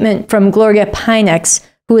statement from Gloria Pinex,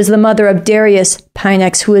 who is the mother of Darius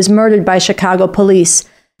Pinex, who was murdered by Chicago police,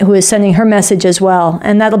 who is sending her message as well.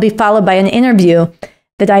 And that'll be followed by an interview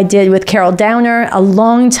that I did with Carol Downer, a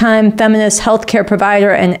longtime feminist healthcare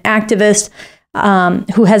provider and activist,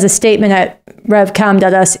 who has a statement at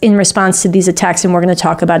revcom.us in response to these attacks, and we're going to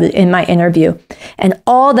talk about it in my interview. And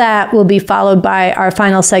all that will be followed by our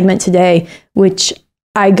final segment today, which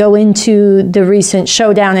I go into the recent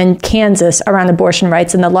showdown in Kansas around abortion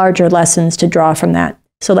rights and the larger lessons to draw from that.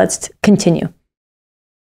 So let's continue.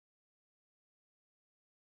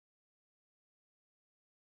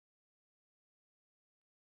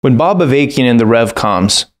 When Bob Avakian and the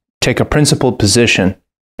RevComs take a principled position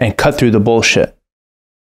and cut through the bullshit,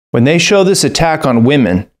 when they show this attack on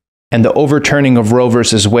women and the overturning of Roe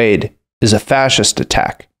versus Wade is a fascist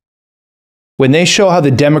attack, when they show how the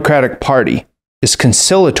Democratic Party is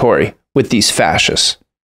conciliatory with these fascists,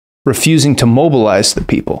 refusing to mobilize the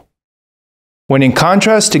people, when in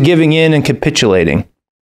contrast to giving in and capitulating,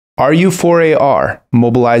 RU4AR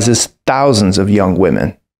mobilizes thousands of young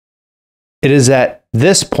women, it is at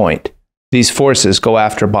this point these forces go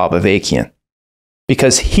after Bob Avakian,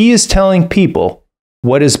 because he is telling people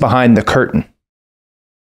what is behind the curtain.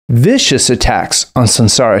 Vicious attacks on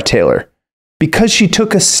Sunsara Taylor because she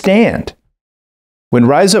took a stand. When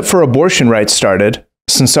Rise Up for Abortion Rights started,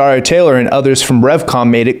 Sunsara Taylor and others from RevCom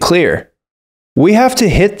made it clear, we have to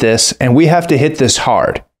hit this, and we have to hit this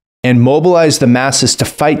hard, and mobilize the masses to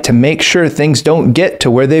fight to make sure things don't get to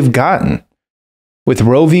where they've gotten, with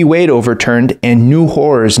Roe v. Wade overturned and new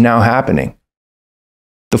horrors now happening.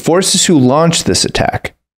 The forces who launched this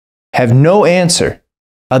attack have no answer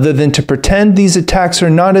other than to pretend these attacks are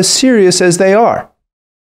not as serious as they are.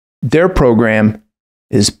 Their program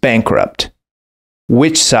is bankrupt.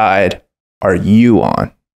 Which side are you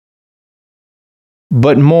on?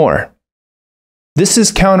 But more. This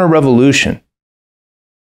is counter-revolution.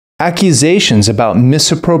 Accusations about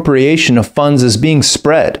misappropriation of funds is being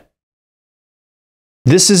spread.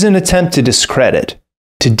 This is an attempt to discredit,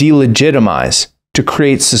 to delegitimize, to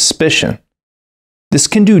create suspicion. This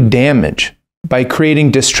can do damage by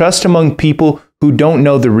creating distrust among people who don't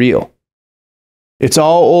know the real. It's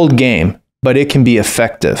all old game, but it can be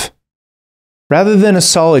effective. Rather than a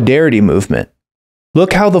solidarity movement,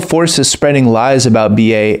 Look how the forces spreading lies about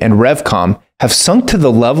BA and Revcom have sunk to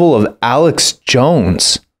the level of Alex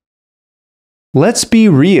Jones. Let's be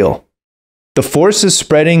real. The forces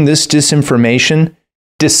spreading this disinformation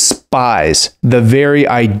despise the very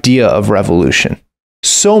idea of revolution.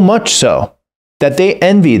 So much so that they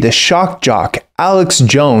envy the shock jock Alex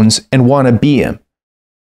Jones and want to be him,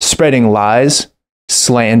 spreading lies,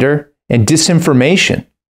 slander, and disinformation.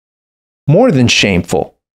 More than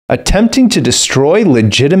shameful, attempting to destroy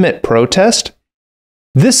legitimate protest?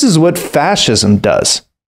 This is what fascism does.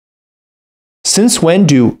 Since when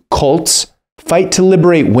do cults fight to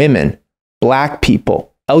liberate women, black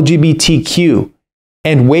people, LGBTQ,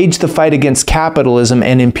 and wage the fight against capitalism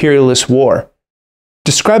and imperialist war?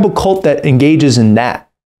 Describe a cult that engages in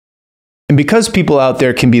that. And because people out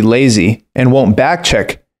there can be lazy and won't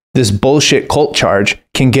backcheck, this bullshit cult charge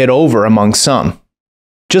can get over among some.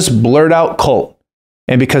 Just blurt out cult.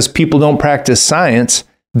 And because people don't practice science,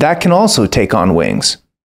 that can also take on wings.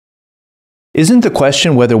 Isn't the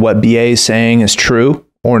question whether what BA is saying is true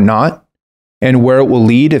or not, and where it will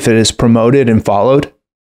lead if it is promoted and followed?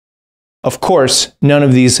 Of course, none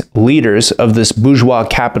of these leaders of this bourgeois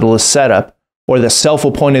capitalist setup, or the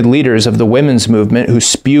self-appointed leaders of the women's movement who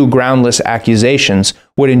spew groundless accusations,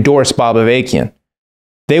 would endorse Bob Avakian.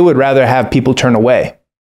 They would rather have people turn away.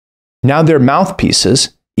 Now their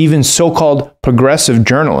mouthpieces, even so-called progressive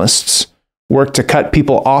journalists, work to cut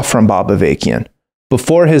people off from Bob Avakian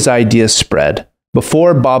before his ideas spread,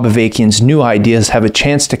 before Bob Avakian's new ideas have a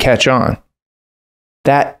chance to catch on.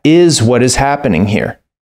 That is what is happening here.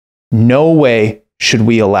 No way should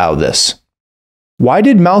we allow this. Why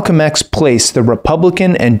did Malcolm X place the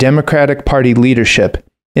Republican and Democratic Party leadership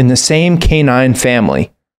in the same canine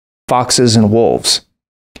family, foxes and wolves?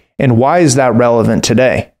 And why is that relevant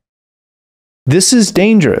today? This is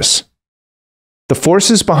dangerous. The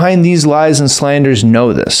forces behind these lies and slanders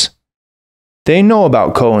know this. They know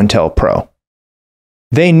about COINTELPRO.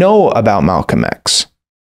 They know about Malcolm X.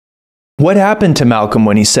 What happened to Malcolm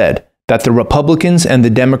when he said that the Republicans and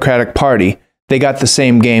the Democratic Party, they got the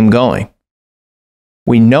same game going?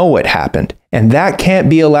 We know what happened, and that can't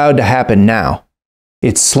be allowed to happen now.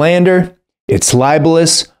 It's slander, it's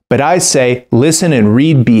libelous, but I say listen and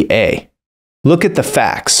read BA. Look at the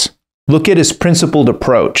facts. Look at his principled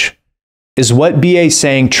approach. Is what BA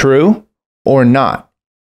saying true or not?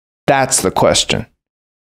 That's the question.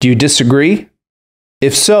 Do you disagree?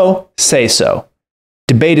 If so, say so.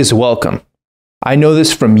 Debate is welcome. I know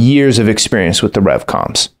this from years of experience with the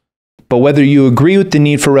Revcoms. But whether you agree with the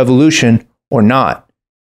need for revolution or not,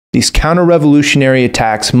 these counter-revolutionary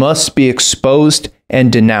attacks must be exposed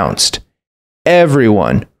and denounced.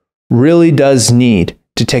 Everyone really does need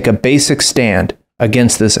to take a basic stand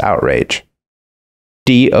against this outrage.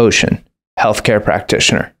 D. Ocean, healthcare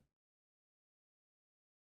practitioner.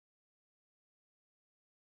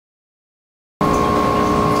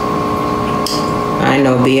 I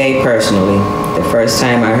know BA personally. The first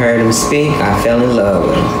time I heard him speak, I fell in love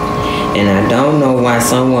with him. And I don't know why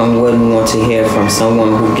someone wouldn't want to hear from someone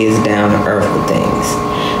who gets down to earth with things.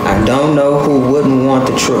 I don't know who wouldn't want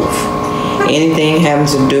the truth. Anything having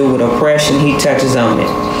to do with oppression, he touches on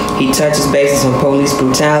it. He touches bases on police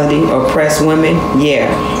brutality, oppressed women.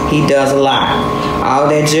 Yeah, he does a lot. All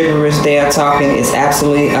that gibberish they are talking is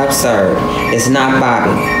absolutely absurd. It's not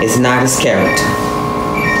Bobby. It's not his character.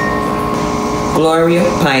 Gloria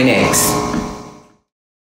Pinex.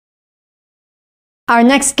 Our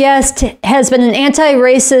next guest has been an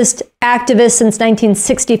anti-racist activist since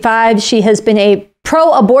 1965. She has been a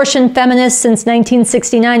pro-abortion feminist since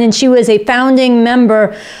 1969, and she was a founding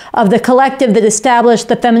member of the collective that established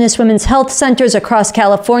the Feminist Women's Health Centers across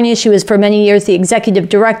California. She was for many years the executive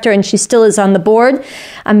director, and she still is on the board.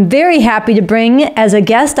 I'm very happy to bring as a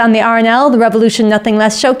guest on the RNL, the Revolution Nothing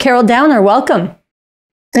Less show, Carol Downer. Welcome.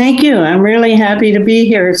 Thank you. I'm really happy to be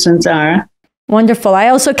here, Sanzara. Wonderful. I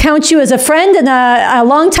also count you as a friend and a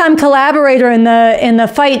longtime collaborator in the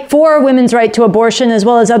fight for women's right to abortion, as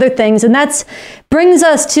well as other things. And that brings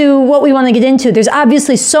us to what we want to get into. There's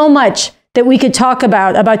obviously so much that we could talk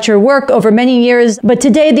about your work over many years. But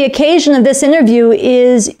today, the occasion of this interview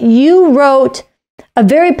is you wrote a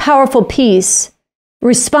very powerful piece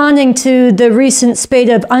responding to the recent spate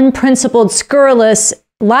of unprincipled, scurrilous,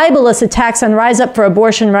 libelous attacks on Rise Up for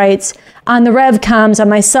Abortion Rights, on the Revcoms, on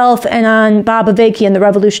myself, and on Bob Avakian, the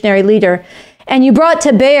revolutionary leader. And you brought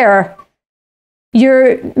to bear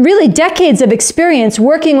your really decades of experience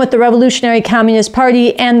working with the Revolutionary Communist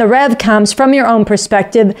Party and the Revcoms from your own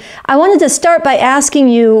perspective. I wanted to start by asking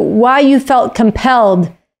you why you felt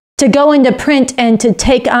compelled to go into print and to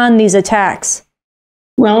take on these attacks.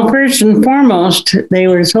 Well, first and foremost, they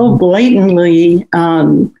were so blatantly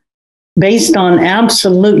based on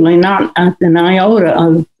absolutely not an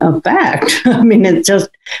iota of fact. I mean, it's just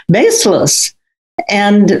baseless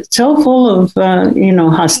and so full of,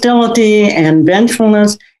 hostility and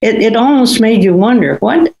vengefulness. It almost made you wonder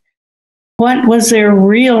what was their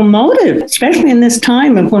real motive, especially in this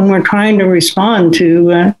time of when we're trying to respond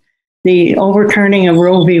to the overturning of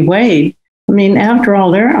Roe v. Wade. I mean, after all,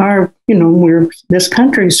 there are, we're this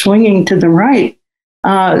country swinging to the right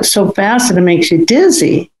so fast that it makes you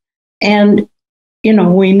dizzy. And,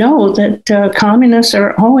 we know that communists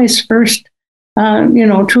are always first,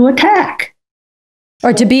 to attack.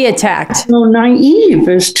 Or to be attacked. So naive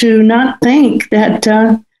as to not think that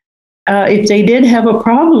if they did have a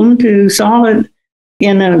problem, to solve it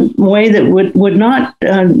in a way that would not,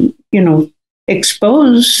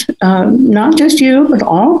 expose not just you, but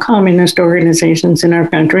all communist organizations in our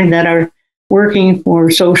country that are working for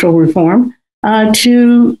social reform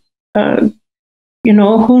to,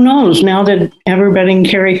 who knows, now that everybody can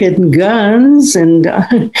carry hidden guns and,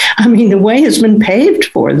 the way has been paved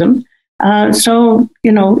for them. So,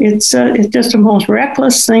 it's just the most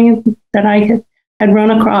reckless thing that I had run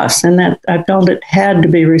across, and that I felt it had to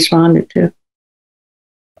be responded to.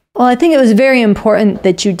 Well, I think it was very important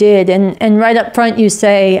that you did. And right up front, you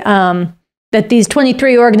say that these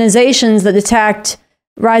 23 organizations that attacked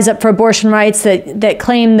Rise Up for Abortion Rights, that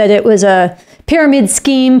claimed that it was a pyramid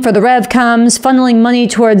scheme for the RevComs, funneling money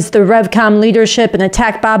towards the RevCom leadership, and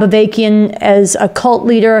attacked Bob Avakian as a cult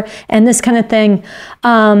leader and this kind of thing.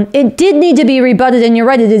 It did need to be rebutted, and you're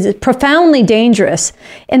right, it is profoundly dangerous.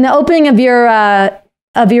 In the opening of your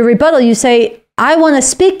rebuttal, you say, I want to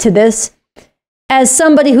speak to this as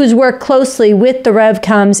somebody who's worked closely with the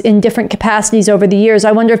RevComs in different capacities over the years.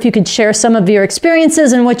 I wonder if you could share some of your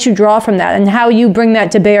experiences and what you draw from that and how you bring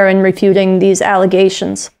that to bear in refuting these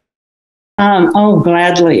allegations.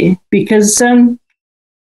 Gladly. Because, the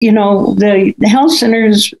health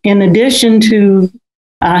centers, in addition to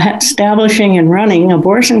establishing and running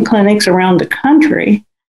abortion clinics around the country,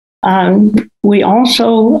 we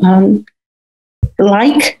also,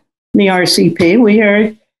 like the RCP, we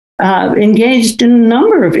are engaged in a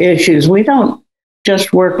number of issues. We don't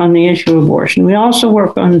just work on the issue of abortion. We also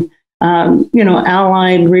work on,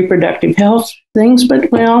 allied reproductive health things,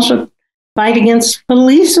 but we also fight against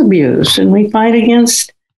police abuse, and we fight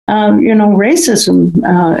against, racism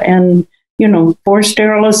and, forced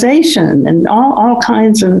sterilization and all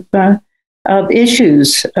kinds of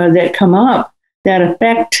issues that come up that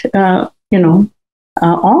affect,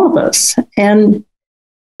 all of us. And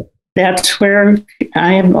that's where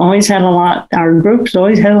I have always had our group's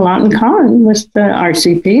always had a lot in common with the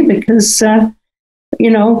RCP, because,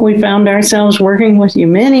 we found ourselves working with you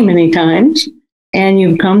many, many times, and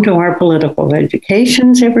you've come to our political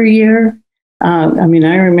educations every year. I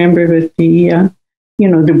remember with the,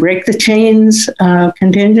 the Break the Chains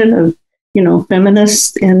contingent of,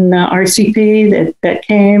 feminists in RCP that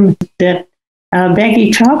came, that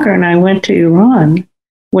Becky Chalker and I went to Iran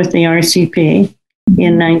with the RCP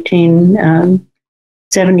in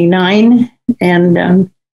 1979, and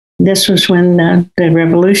this was when the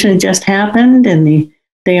revolution had just happened, and the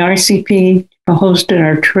RCP hosted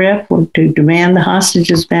our trip to demand the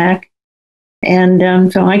hostages back.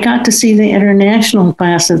 And so I got to see the international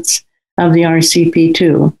facets of the RCP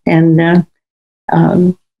too, and I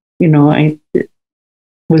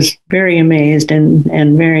was very amazed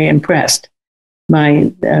and very impressed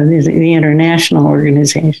by the international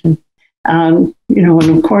organization. And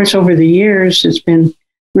of course, over the years, it's been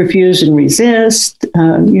Refuse and Resist,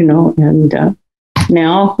 and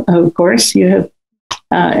now, of course, you have,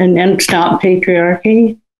 and Stop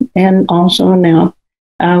Patriarchy, and also now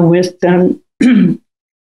with,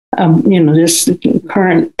 this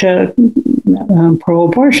current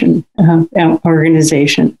pro-abortion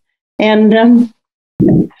organization. And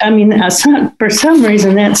for some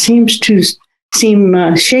reason, that seems to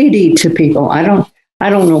seem shady to people. I don't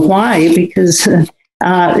know why, because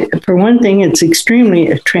for one thing, it's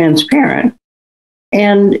extremely transparent,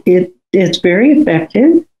 and it's very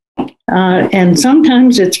effective. And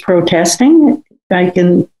sometimes it's protesting. Like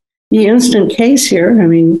in the instant case here,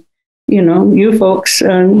 you folks,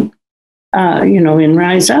 in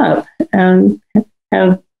Rise Up,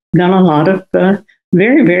 have done a lot of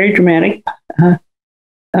very, very dramatic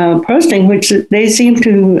posting, which they seem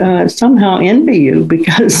to somehow envy you,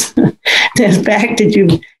 because the fact that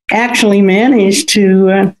you've actually managed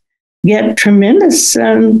to get tremendous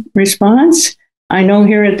response. I know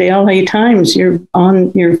here at the LA Times, you're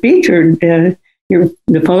featured, the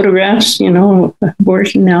photographs,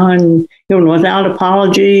 Abortion Now, and Without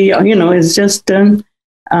Apology, is just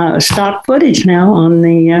stock footage now on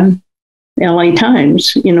the LA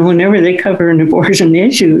Times. You know, whenever they cover an abortion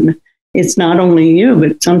issue, it's not only you,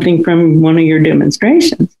 but something from one of your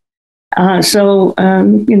demonstrations. So,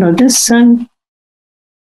 you know, this,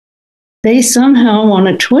 they somehow want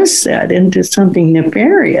to twist that into something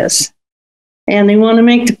nefarious. And they want to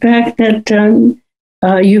make the fact that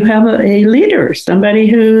you have a leader, somebody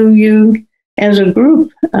who you, as a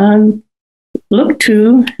group, look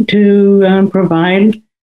to provide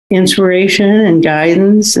inspiration and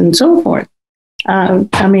guidance and so forth.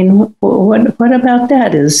 I mean, what about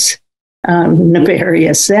that is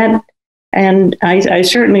nefarious? That, and I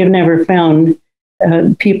certainly have never found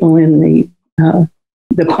people in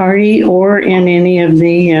the party or in any of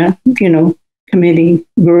the you know, committee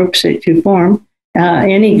groups that you form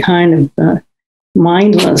any kind of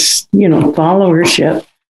mindless, you know, followership.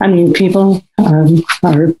 I mean, people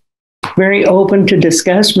are very open to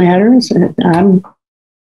discuss matters. I'm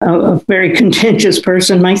a very contentious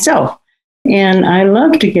person myself, and I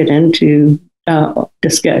love to get into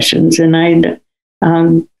discussions, and I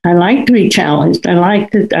like to be challenged. I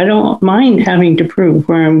don't mind having to prove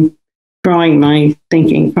where I'm drawing my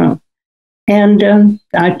thinking from. And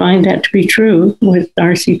I find that to be true with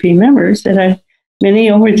RCP members, that many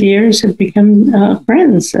over the years have become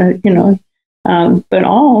friends, you know, but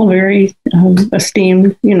all very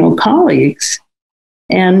esteemed, you know, colleagues.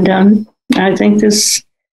 And I think this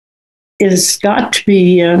is got to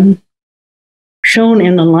be shown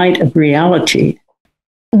in the light of reality.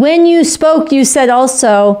 When you spoke, you said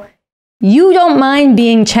also, you don't mind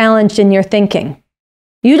being challenged in your thinking.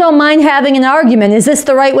 You don't mind having an argument. Is this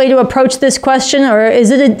the right way to approach this question, or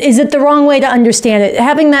is it the wrong way to understand it?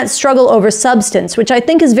 Having that struggle over substance, which I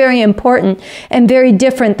think is very important and very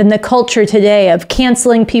different than the culture today of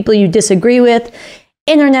canceling people you disagree with,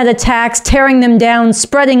 internet attacks, tearing them down,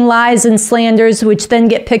 spreading lies and slanders, which then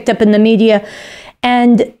get picked up in the media.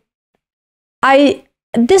 And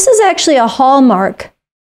this is actually a hallmark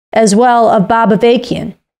as well of Bob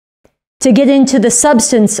Avakian, to get into the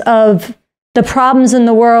substance of the problems in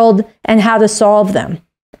the world and how to solve them,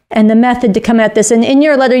 and the method to come at this. And in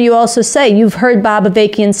your letter, you also say you've heard Bob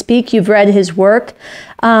Avakian speak, you've read his work.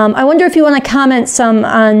 I wonder if you want to comment some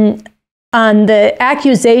on the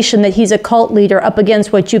accusation that he's a cult leader up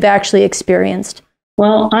against what you've actually experienced.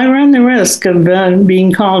 Well, I run the risk of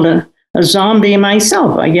being called a zombie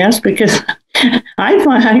myself, I guess, because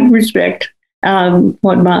I respect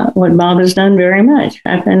what Bob has done very much.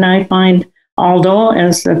 And I find, although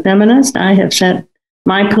as a feminist, I have set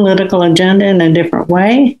my political agenda in a different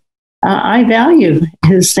way, I value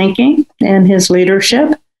his thinking and his leadership.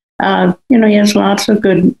 You know, he has lots of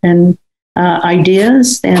good and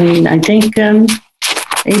ideas, and I think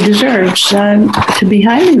he deserves to be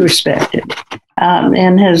highly respected.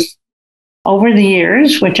 And has, over the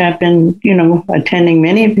years, which I've been, you know, attending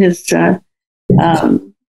many of his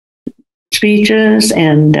speeches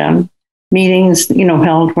and meetings, you know,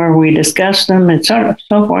 held where we discuss them and so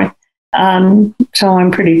forth. So I'm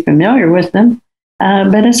pretty familiar with them.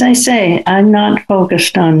 But as I say, I'm not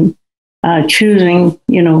focused on choosing,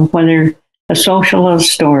 you know, whether a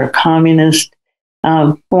socialist or a communist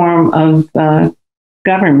form of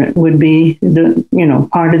government would be the, you know,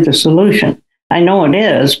 part of the solution. I know it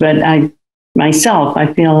is, but I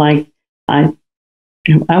feel like I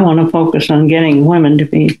want to focus on getting women to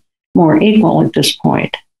be more equal at this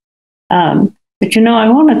point. But, you know, I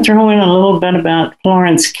want to throw in a little bit about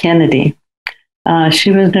Florence Kennedy.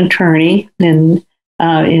 She was an attorney in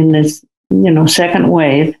this, you know, second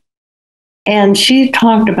wave. And she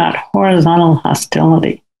talked about horizontal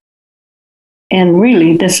hostility. And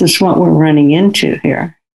really, this is what we're running into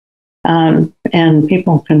here. And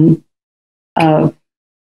people can, I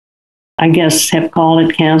guess, have called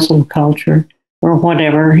it cancel culture or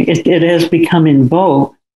whatever. It has become in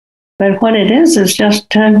vogue. But what it is just,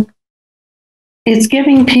 it's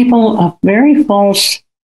giving people a very false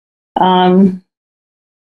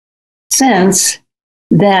sense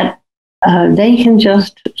that they can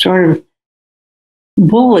just sort of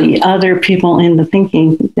bully other people into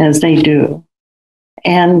thinking as they do,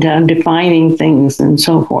 and defining things and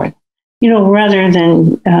so forth, you know, rather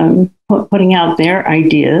than putting out their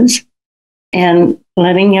ideas and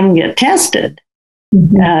letting them get tested.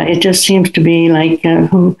 Mm-hmm. It just seems to be like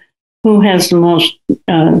who has the most,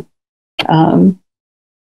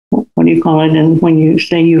 what do you call it? And when you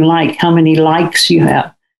say you like, how many likes you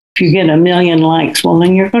have. If you get 1 million likes, well,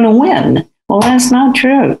 then you're going to win. Well, that's not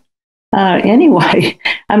true. Anyway,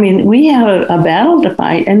 I mean, we have a battle to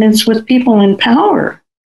fight, and it's with people in power,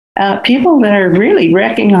 people that are really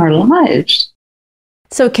wrecking our lives.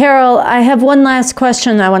 So, Carol, I have one last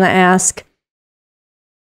question I want to ask.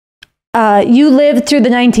 You lived through the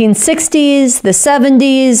 1960s, the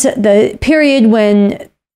 70s, the period when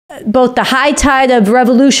both the high tide of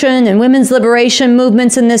revolution and women's liberation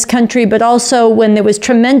movements in this country, but also when there was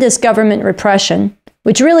tremendous government repression,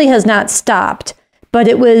 which really has not stopped. But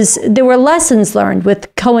there were lessons learned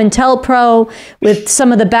with COINTELPRO, with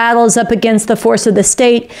some of the battles up against the force of the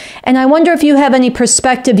state. And I wonder if you have any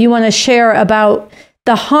perspective you want to share about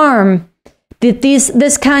the harm that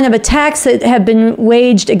this kind of attacks that have been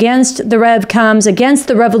waged against the RevComs, against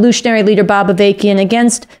the revolutionary leader Bob Avakian,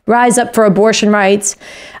 against Rise Up for Abortion Rights,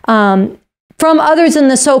 from others in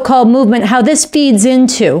the so-called movement, how this feeds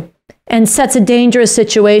into and sets a dangerous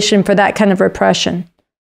situation for that kind of repression.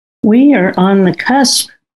 We are on the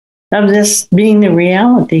cusp of this being the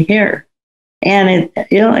reality here. And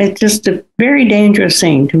it's just a very dangerous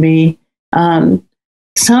thing to be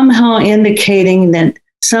somehow indicating that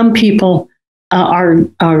some people are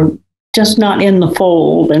just not in the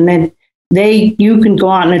fold, and then you can go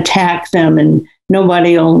out and attack them and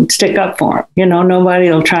nobody will stick up for them. Nobody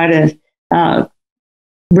will try to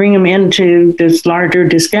bring them into this larger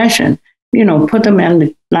discussion, put them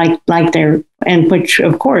in like they're, and which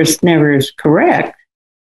of course never is correct.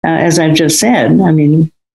 As I've just said, I mean,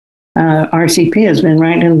 RCP has been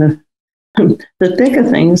right in the thick of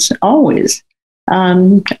things always.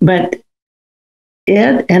 But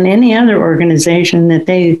it and any other organization that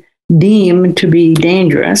they deem to be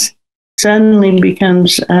dangerous suddenly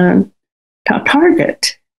becomes a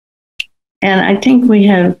target. And I think we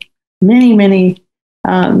have many, many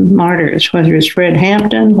martyrs, whether it's Fred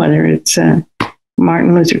Hampton, whether it's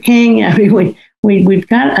Martin Luther King. I mean, we've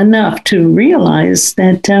got enough to realize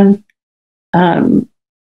that,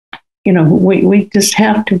 we just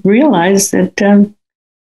have to realize that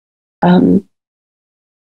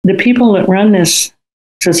the people that run this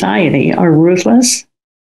society are ruthless.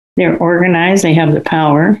 They're organized. They have the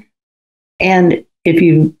power. And if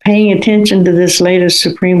you're paying attention to this latest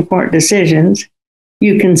Supreme Court decisions,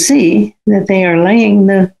 you can see that they are laying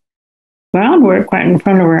the groundwork right in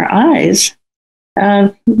front of our eyes,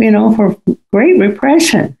 for great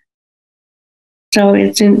repression. So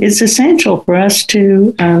it's essential for us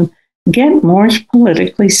to get more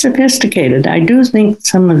politically sophisticated. I do think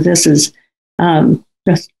some of this is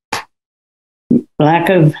just lack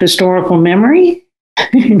of historical memory.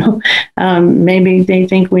 Maybe they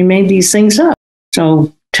think we made these things up.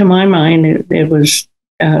 So to my mind, it was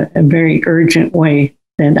a very urgent way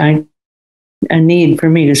that a need for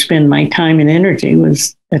me to spend my time and energy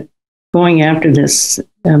was going after this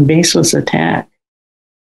baseless attack.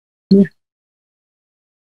 Yeah.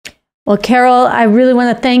 Well, Carol, I really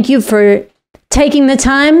want to thank you for taking the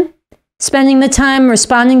time, spending the time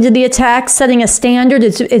responding to the attacks, setting a standard.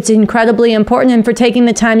 It's incredibly important, and for taking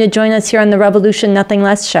the time to join us here on the Revolution Nothing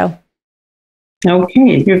Less show.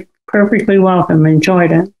 Okay, you're perfectly welcome.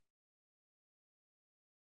 Enjoyed it.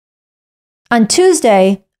 On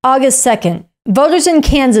Tuesday, August 2nd, voters in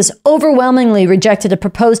Kansas overwhelmingly rejected a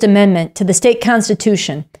proposed amendment to the state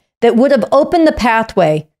constitution that would have opened the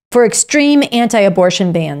pathway for extreme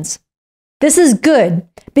anti-abortion bans. This is good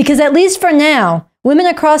because, at least for now, women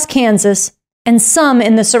across Kansas and some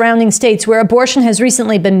in the surrounding states where abortion has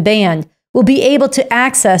recently been banned will be able to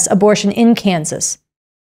access abortion in Kansas.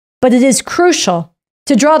 But it is crucial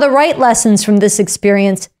to draw the right lessons from this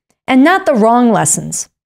experience and not the wrong lessons.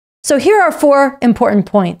 So here are 4 important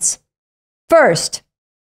points. First,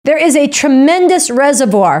 there is a tremendous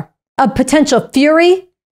reservoir of potential fury,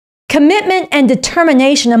 commitment, and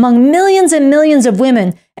determination among millions and millions of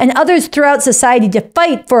women and others throughout society to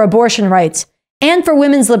fight for abortion rights and for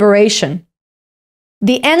women's liberation.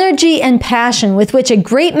 The energy and passion with which a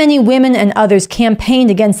great many women and others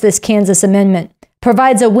campaigned against this Kansas amendment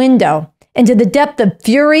provides a window into the depth of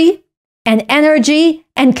fury and energy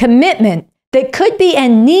and commitment that could be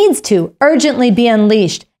and needs to urgently be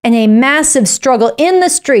unleashed in a massive struggle in the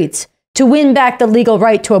streets to win back the legal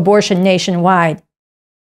right to abortion nationwide.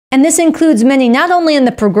 And this includes many not only in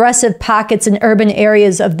the progressive pockets and urban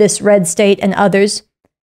areas of this red state and others.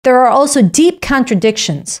 There are also deep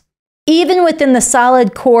contradictions, even within the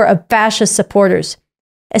solid core of fascist supporters,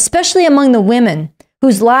 especially among the women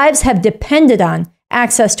whose lives have depended on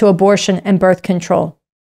access to abortion and birth control.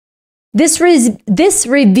 This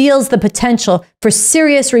reveals the potential for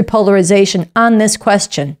serious repolarization on this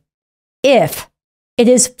question, if it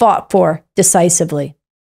is fought for decisively.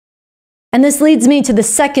 And this leads me to the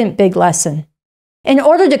second big lesson. In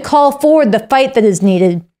order to call forward the fight that is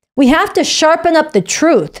needed, we have to sharpen up the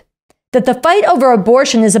truth that the fight over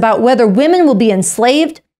abortion is about whether women will be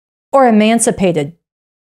enslaved or emancipated.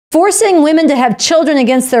 Forcing women to have children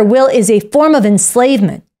against their will is a form of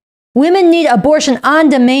enslavement, Women need abortion on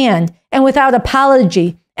demand and without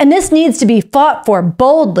apology, and this needs to be fought for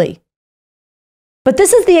boldly. But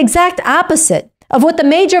this is the exact opposite of what the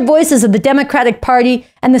major voices of the Democratic Party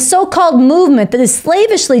and the so-called movement that is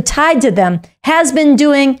slavishly tied to them has been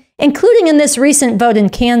doing, including in this recent vote in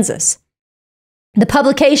Kansas. The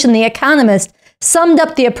publication The Economist summed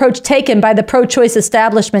up the approach taken by the pro-choice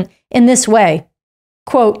establishment in this way,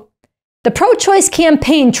 quote, "The pro-choice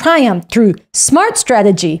campaign triumphed through smart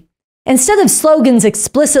strategy. Instead of slogans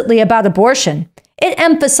explicitly about abortion, it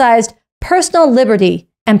emphasized personal liberty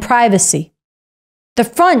and privacy. The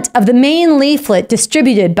front of the main leaflet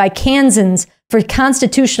distributed by Kansans for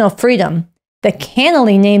Constitutional Freedom, the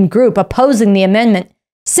cannily named group opposing the amendment,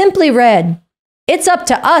 simply read, 'It's up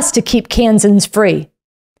to us to keep Kansans free.'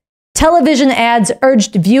 Television ads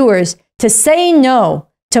urged viewers to say no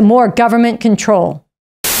to more government control."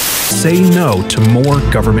 Say no to more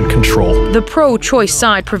government control. The pro-choice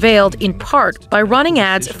side prevailed in part by running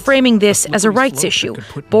ads framing this as a rights issue,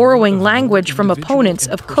 borrowing language from opponents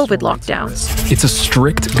of COVID lockdowns. It's a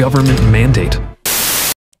strict government mandate.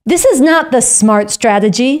 This is not the smart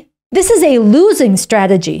strategy. This is a losing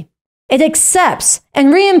strategy. It accepts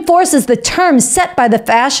and reinforces the terms set by the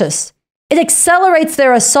fascists. It accelerates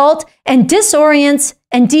their assault and disorients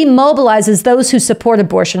and demobilizes those who support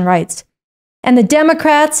abortion rights. And the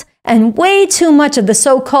Democrats and way too much of the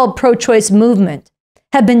so-called pro-choice movement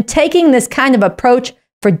have been taking this kind of approach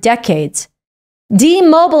for decades,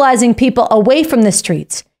 demobilizing people away from the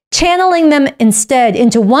streets, channeling them instead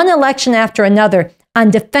into one election after another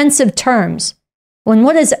on defensive terms, when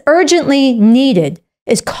what is urgently needed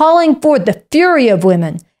is calling forth the fury of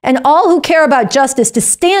women and all who care about justice to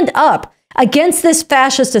stand up against this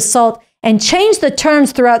fascist assault and change the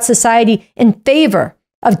terms throughout society in favor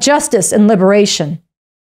of justice and liberation.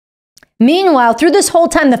 Meanwhile, through this whole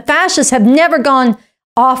time, the fascists have never gone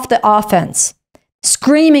off the offense,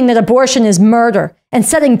 screaming that abortion is murder and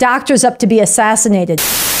setting doctors up to be assassinated.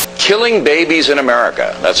 Killing babies in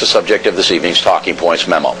America. That's the subject of this evening's Talking Points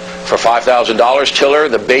memo. For $5,000, Tiller,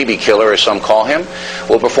 the baby killer as some call him,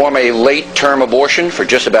 will perform a late-term abortion for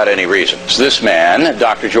just about any reason. This man,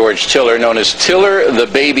 Dr. George Tiller, known as Tiller, the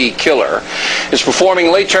baby killer, is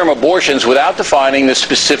performing late-term abortions without defining the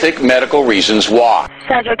specific medical reasons why.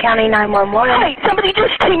 Central County 911. Hey, somebody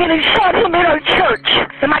just came in and shot him in our church.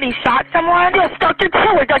 Somebody shot someone? Yes, Dr.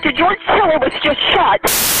 Tiller. Dr. George Tiller was just shot.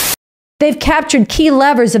 They've captured key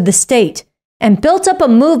levers of the state and built up a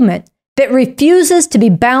movement that refuses to be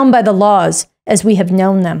bound by the laws as we have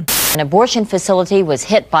known them. An abortion facility was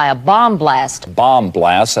hit by a bomb blast. Bomb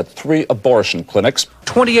blasts at 3 abortion clinics.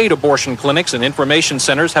 28 abortion clinics and information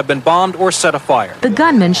centers have been bombed or set afire. The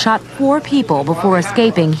gunman shot 4 people before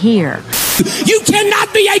escaping here. You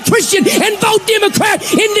cannot be a Christian and vote Democrat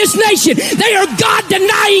in this nation. They are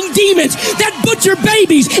God-denying demons that butcher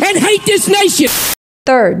babies and hate this nation.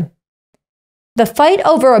 Third, the fight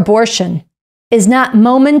over abortion is not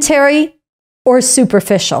momentary or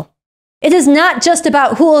superficial. It is not just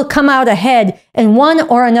about who will come out ahead in one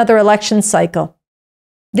or another election cycle.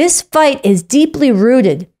 This fight is deeply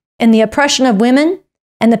rooted in the oppression of women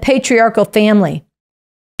and the patriarchal family.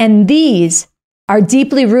 And these are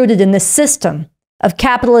deeply rooted in the system of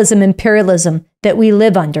capitalism imperialism that we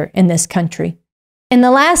live under in this country. In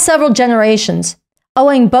the last several generations,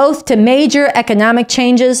 owing both to major economic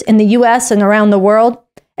changes in the US and around the world,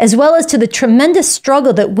 as well as to the tremendous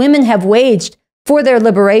struggle that women have waged for their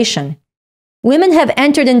liberation, women have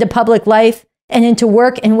entered into public life and into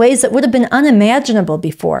work in ways that would have been unimaginable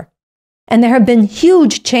before. And there have been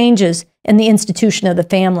huge changes in the institution of the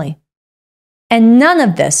family. And none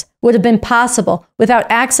of this would have been possible without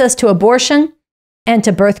access to abortion and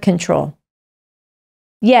to birth control.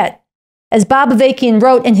 Yet, as Bob Avakian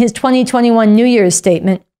wrote in his 2021 New Year's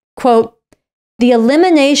statement, quote, "The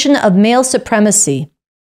elimination of male supremacy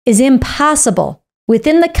is impossible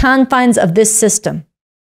within the confines of this system.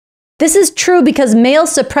 This is true because male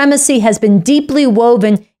supremacy has been deeply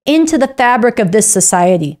woven into the fabric of this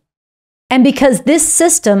society, and because this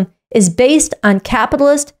system is based on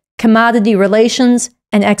capitalist commodity relations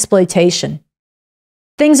and exploitation.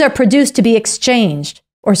 Things are produced to be exchanged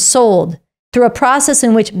or sold through a process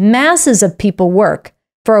in which masses of people work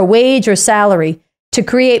for a wage or salary to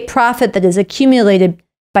create profit that is accumulated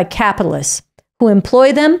by capitalists who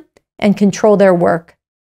employ them and control their work.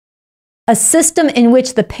 A system in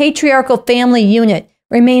which the patriarchal family unit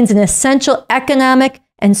remains an essential economic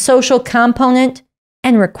and social component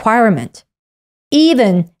and requirement,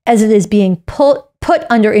 even as it is being put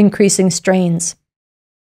under increasing strains.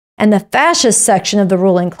 And the fascist section of the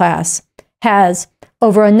ruling class has,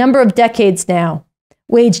 over a number of decades now,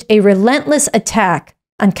 waged a relentless attack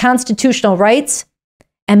on constitutional rights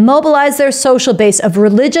and mobilize their social base of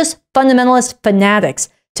religious fundamentalist fanatics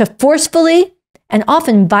to forcefully and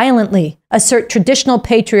often violently assert traditional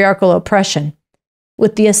patriarchal oppression,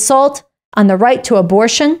 with the assault on the right to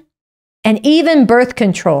abortion and even birth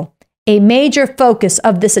control a major focus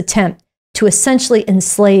of this attempt to essentially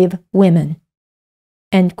enslave women.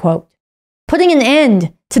 End quote. Putting an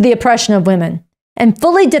end to the oppression of women and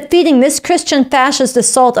fully defeating this Christian fascist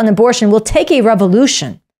assault on abortion will take a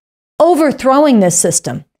revolution, overthrowing this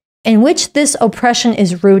system in which this oppression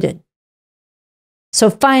is rooted. So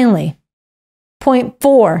finally, point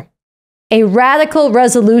 4, a radical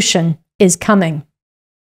resolution is coming.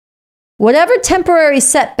 Whatever temporary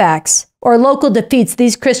setbacks or local defeats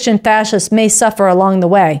these Christian fascists may suffer along the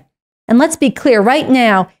way, and let's be clear, right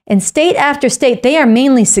now, in state after state, they are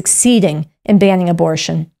mainly succeeding in banning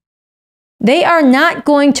abortion. They are not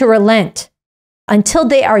going to relent until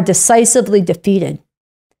they are decisively defeated.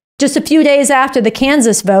 Just a few days after the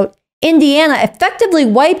Kansas vote, Indiana effectively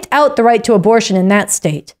wiped out the right to abortion in that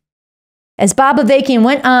state. As Bob Avakian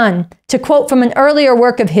went on to quote from an earlier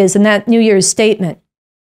work of his in that New Year's statement,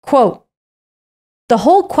 quote, "The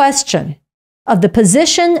whole question of the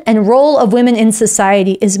position and role of women in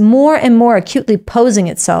society is more and more acutely posing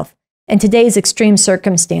itself in today's extreme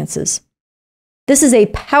circumstances. This is a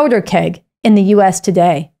powder keg in the U.S.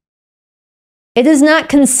 today. It is not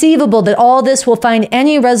conceivable that all this will find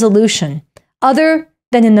any resolution other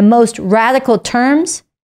than in the most radical terms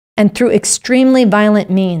and through extremely violent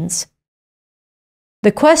means.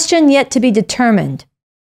 The question yet to be determined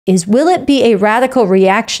is, will it be a radical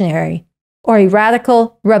reactionary or a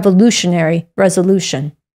radical revolutionary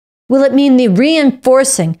resolution? Will it mean the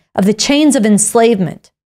reinforcing of the chains of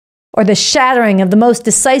enslavement, or the shattering of the most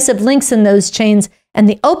decisive links in those chains and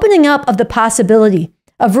the opening up of the possibility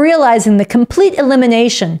of realizing the complete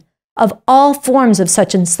elimination of all forms of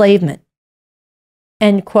such enslavement?"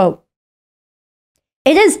 End quote.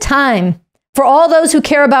 It is time for all those who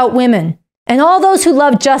care about women and all those who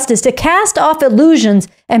love justice to cast off illusions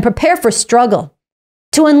and prepare for struggle,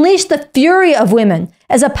 to unleash the fury of women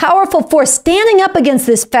as a powerful force standing up against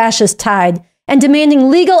this fascist tide and demanding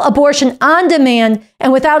legal abortion on demand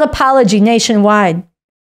and without apology nationwide,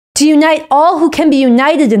 to unite all who can be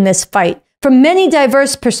united in this fight from many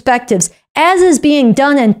diverse perspectives, as is being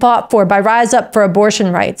done and fought for by Rise Up for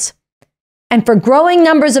Abortion Rights, and for growing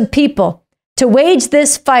numbers of people to wage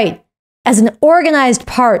this fight as an organized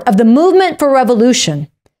part of the movement for revolution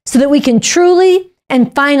so that we can truly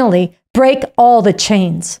and finally break all the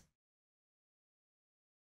chains.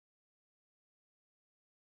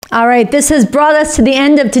 All right, this has brought us to the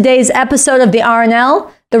end of today's episode of the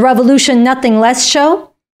RNL, the Revolution Nothing Less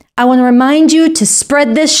show. I want to remind you to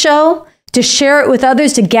spread this show, to share it with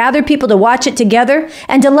others, to gather people to watch it together,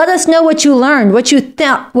 and to let us know what you learned, what you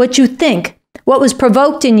think, what was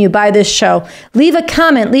provoked in you by this show. Leave a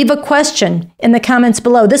comment, leave a question in the comments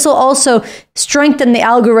below. This will also strengthen the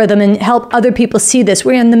algorithm and help other people see this.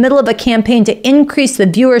 We're in the middle of a campaign to increase the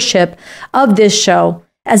viewership of this show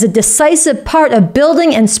as a decisive part of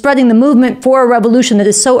building and spreading the movement for a revolution that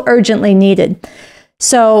is so urgently needed.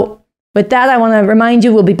 So with that, I want to remind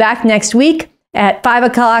you we'll be back next week at 5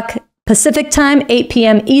 o'clock Pacific time, 8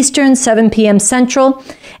 p.m. Eastern, 7 p.m. Central.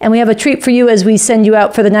 And we have a treat for you as we send you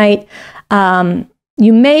out for the night.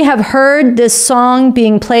 You may have heard this song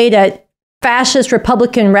being played at fascist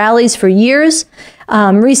Republican rallies for years.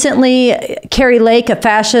 Recently, Carrie Lake, a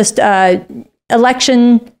fascist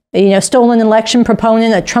stolen election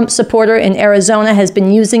proponent, a Trump supporter in Arizona, has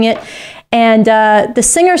been using it. And the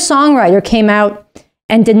singer-songwriter came out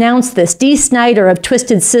and denounced this. Dee Snider of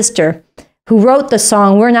Twisted Sister, who wrote the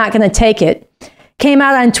song, "We're Not Gonna Take It," came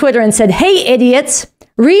out on Twitter and said, "Hey, idiots,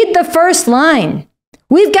 read the first line.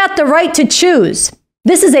 We've got the right to choose.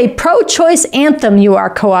 This is a pro-choice anthem you are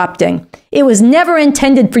co-opting. It was never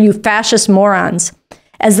intended for you fascist morons.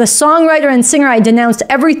 As the songwriter and singer, I denounced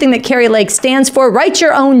everything that Carrie Lake stands for. Write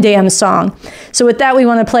your own damn song." So with that, we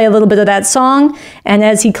want to play a little bit of that song. And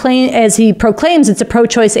as he proclaims it's a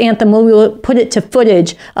pro-choice anthem, we will put it to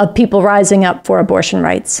footage of people rising up for abortion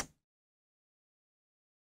rights.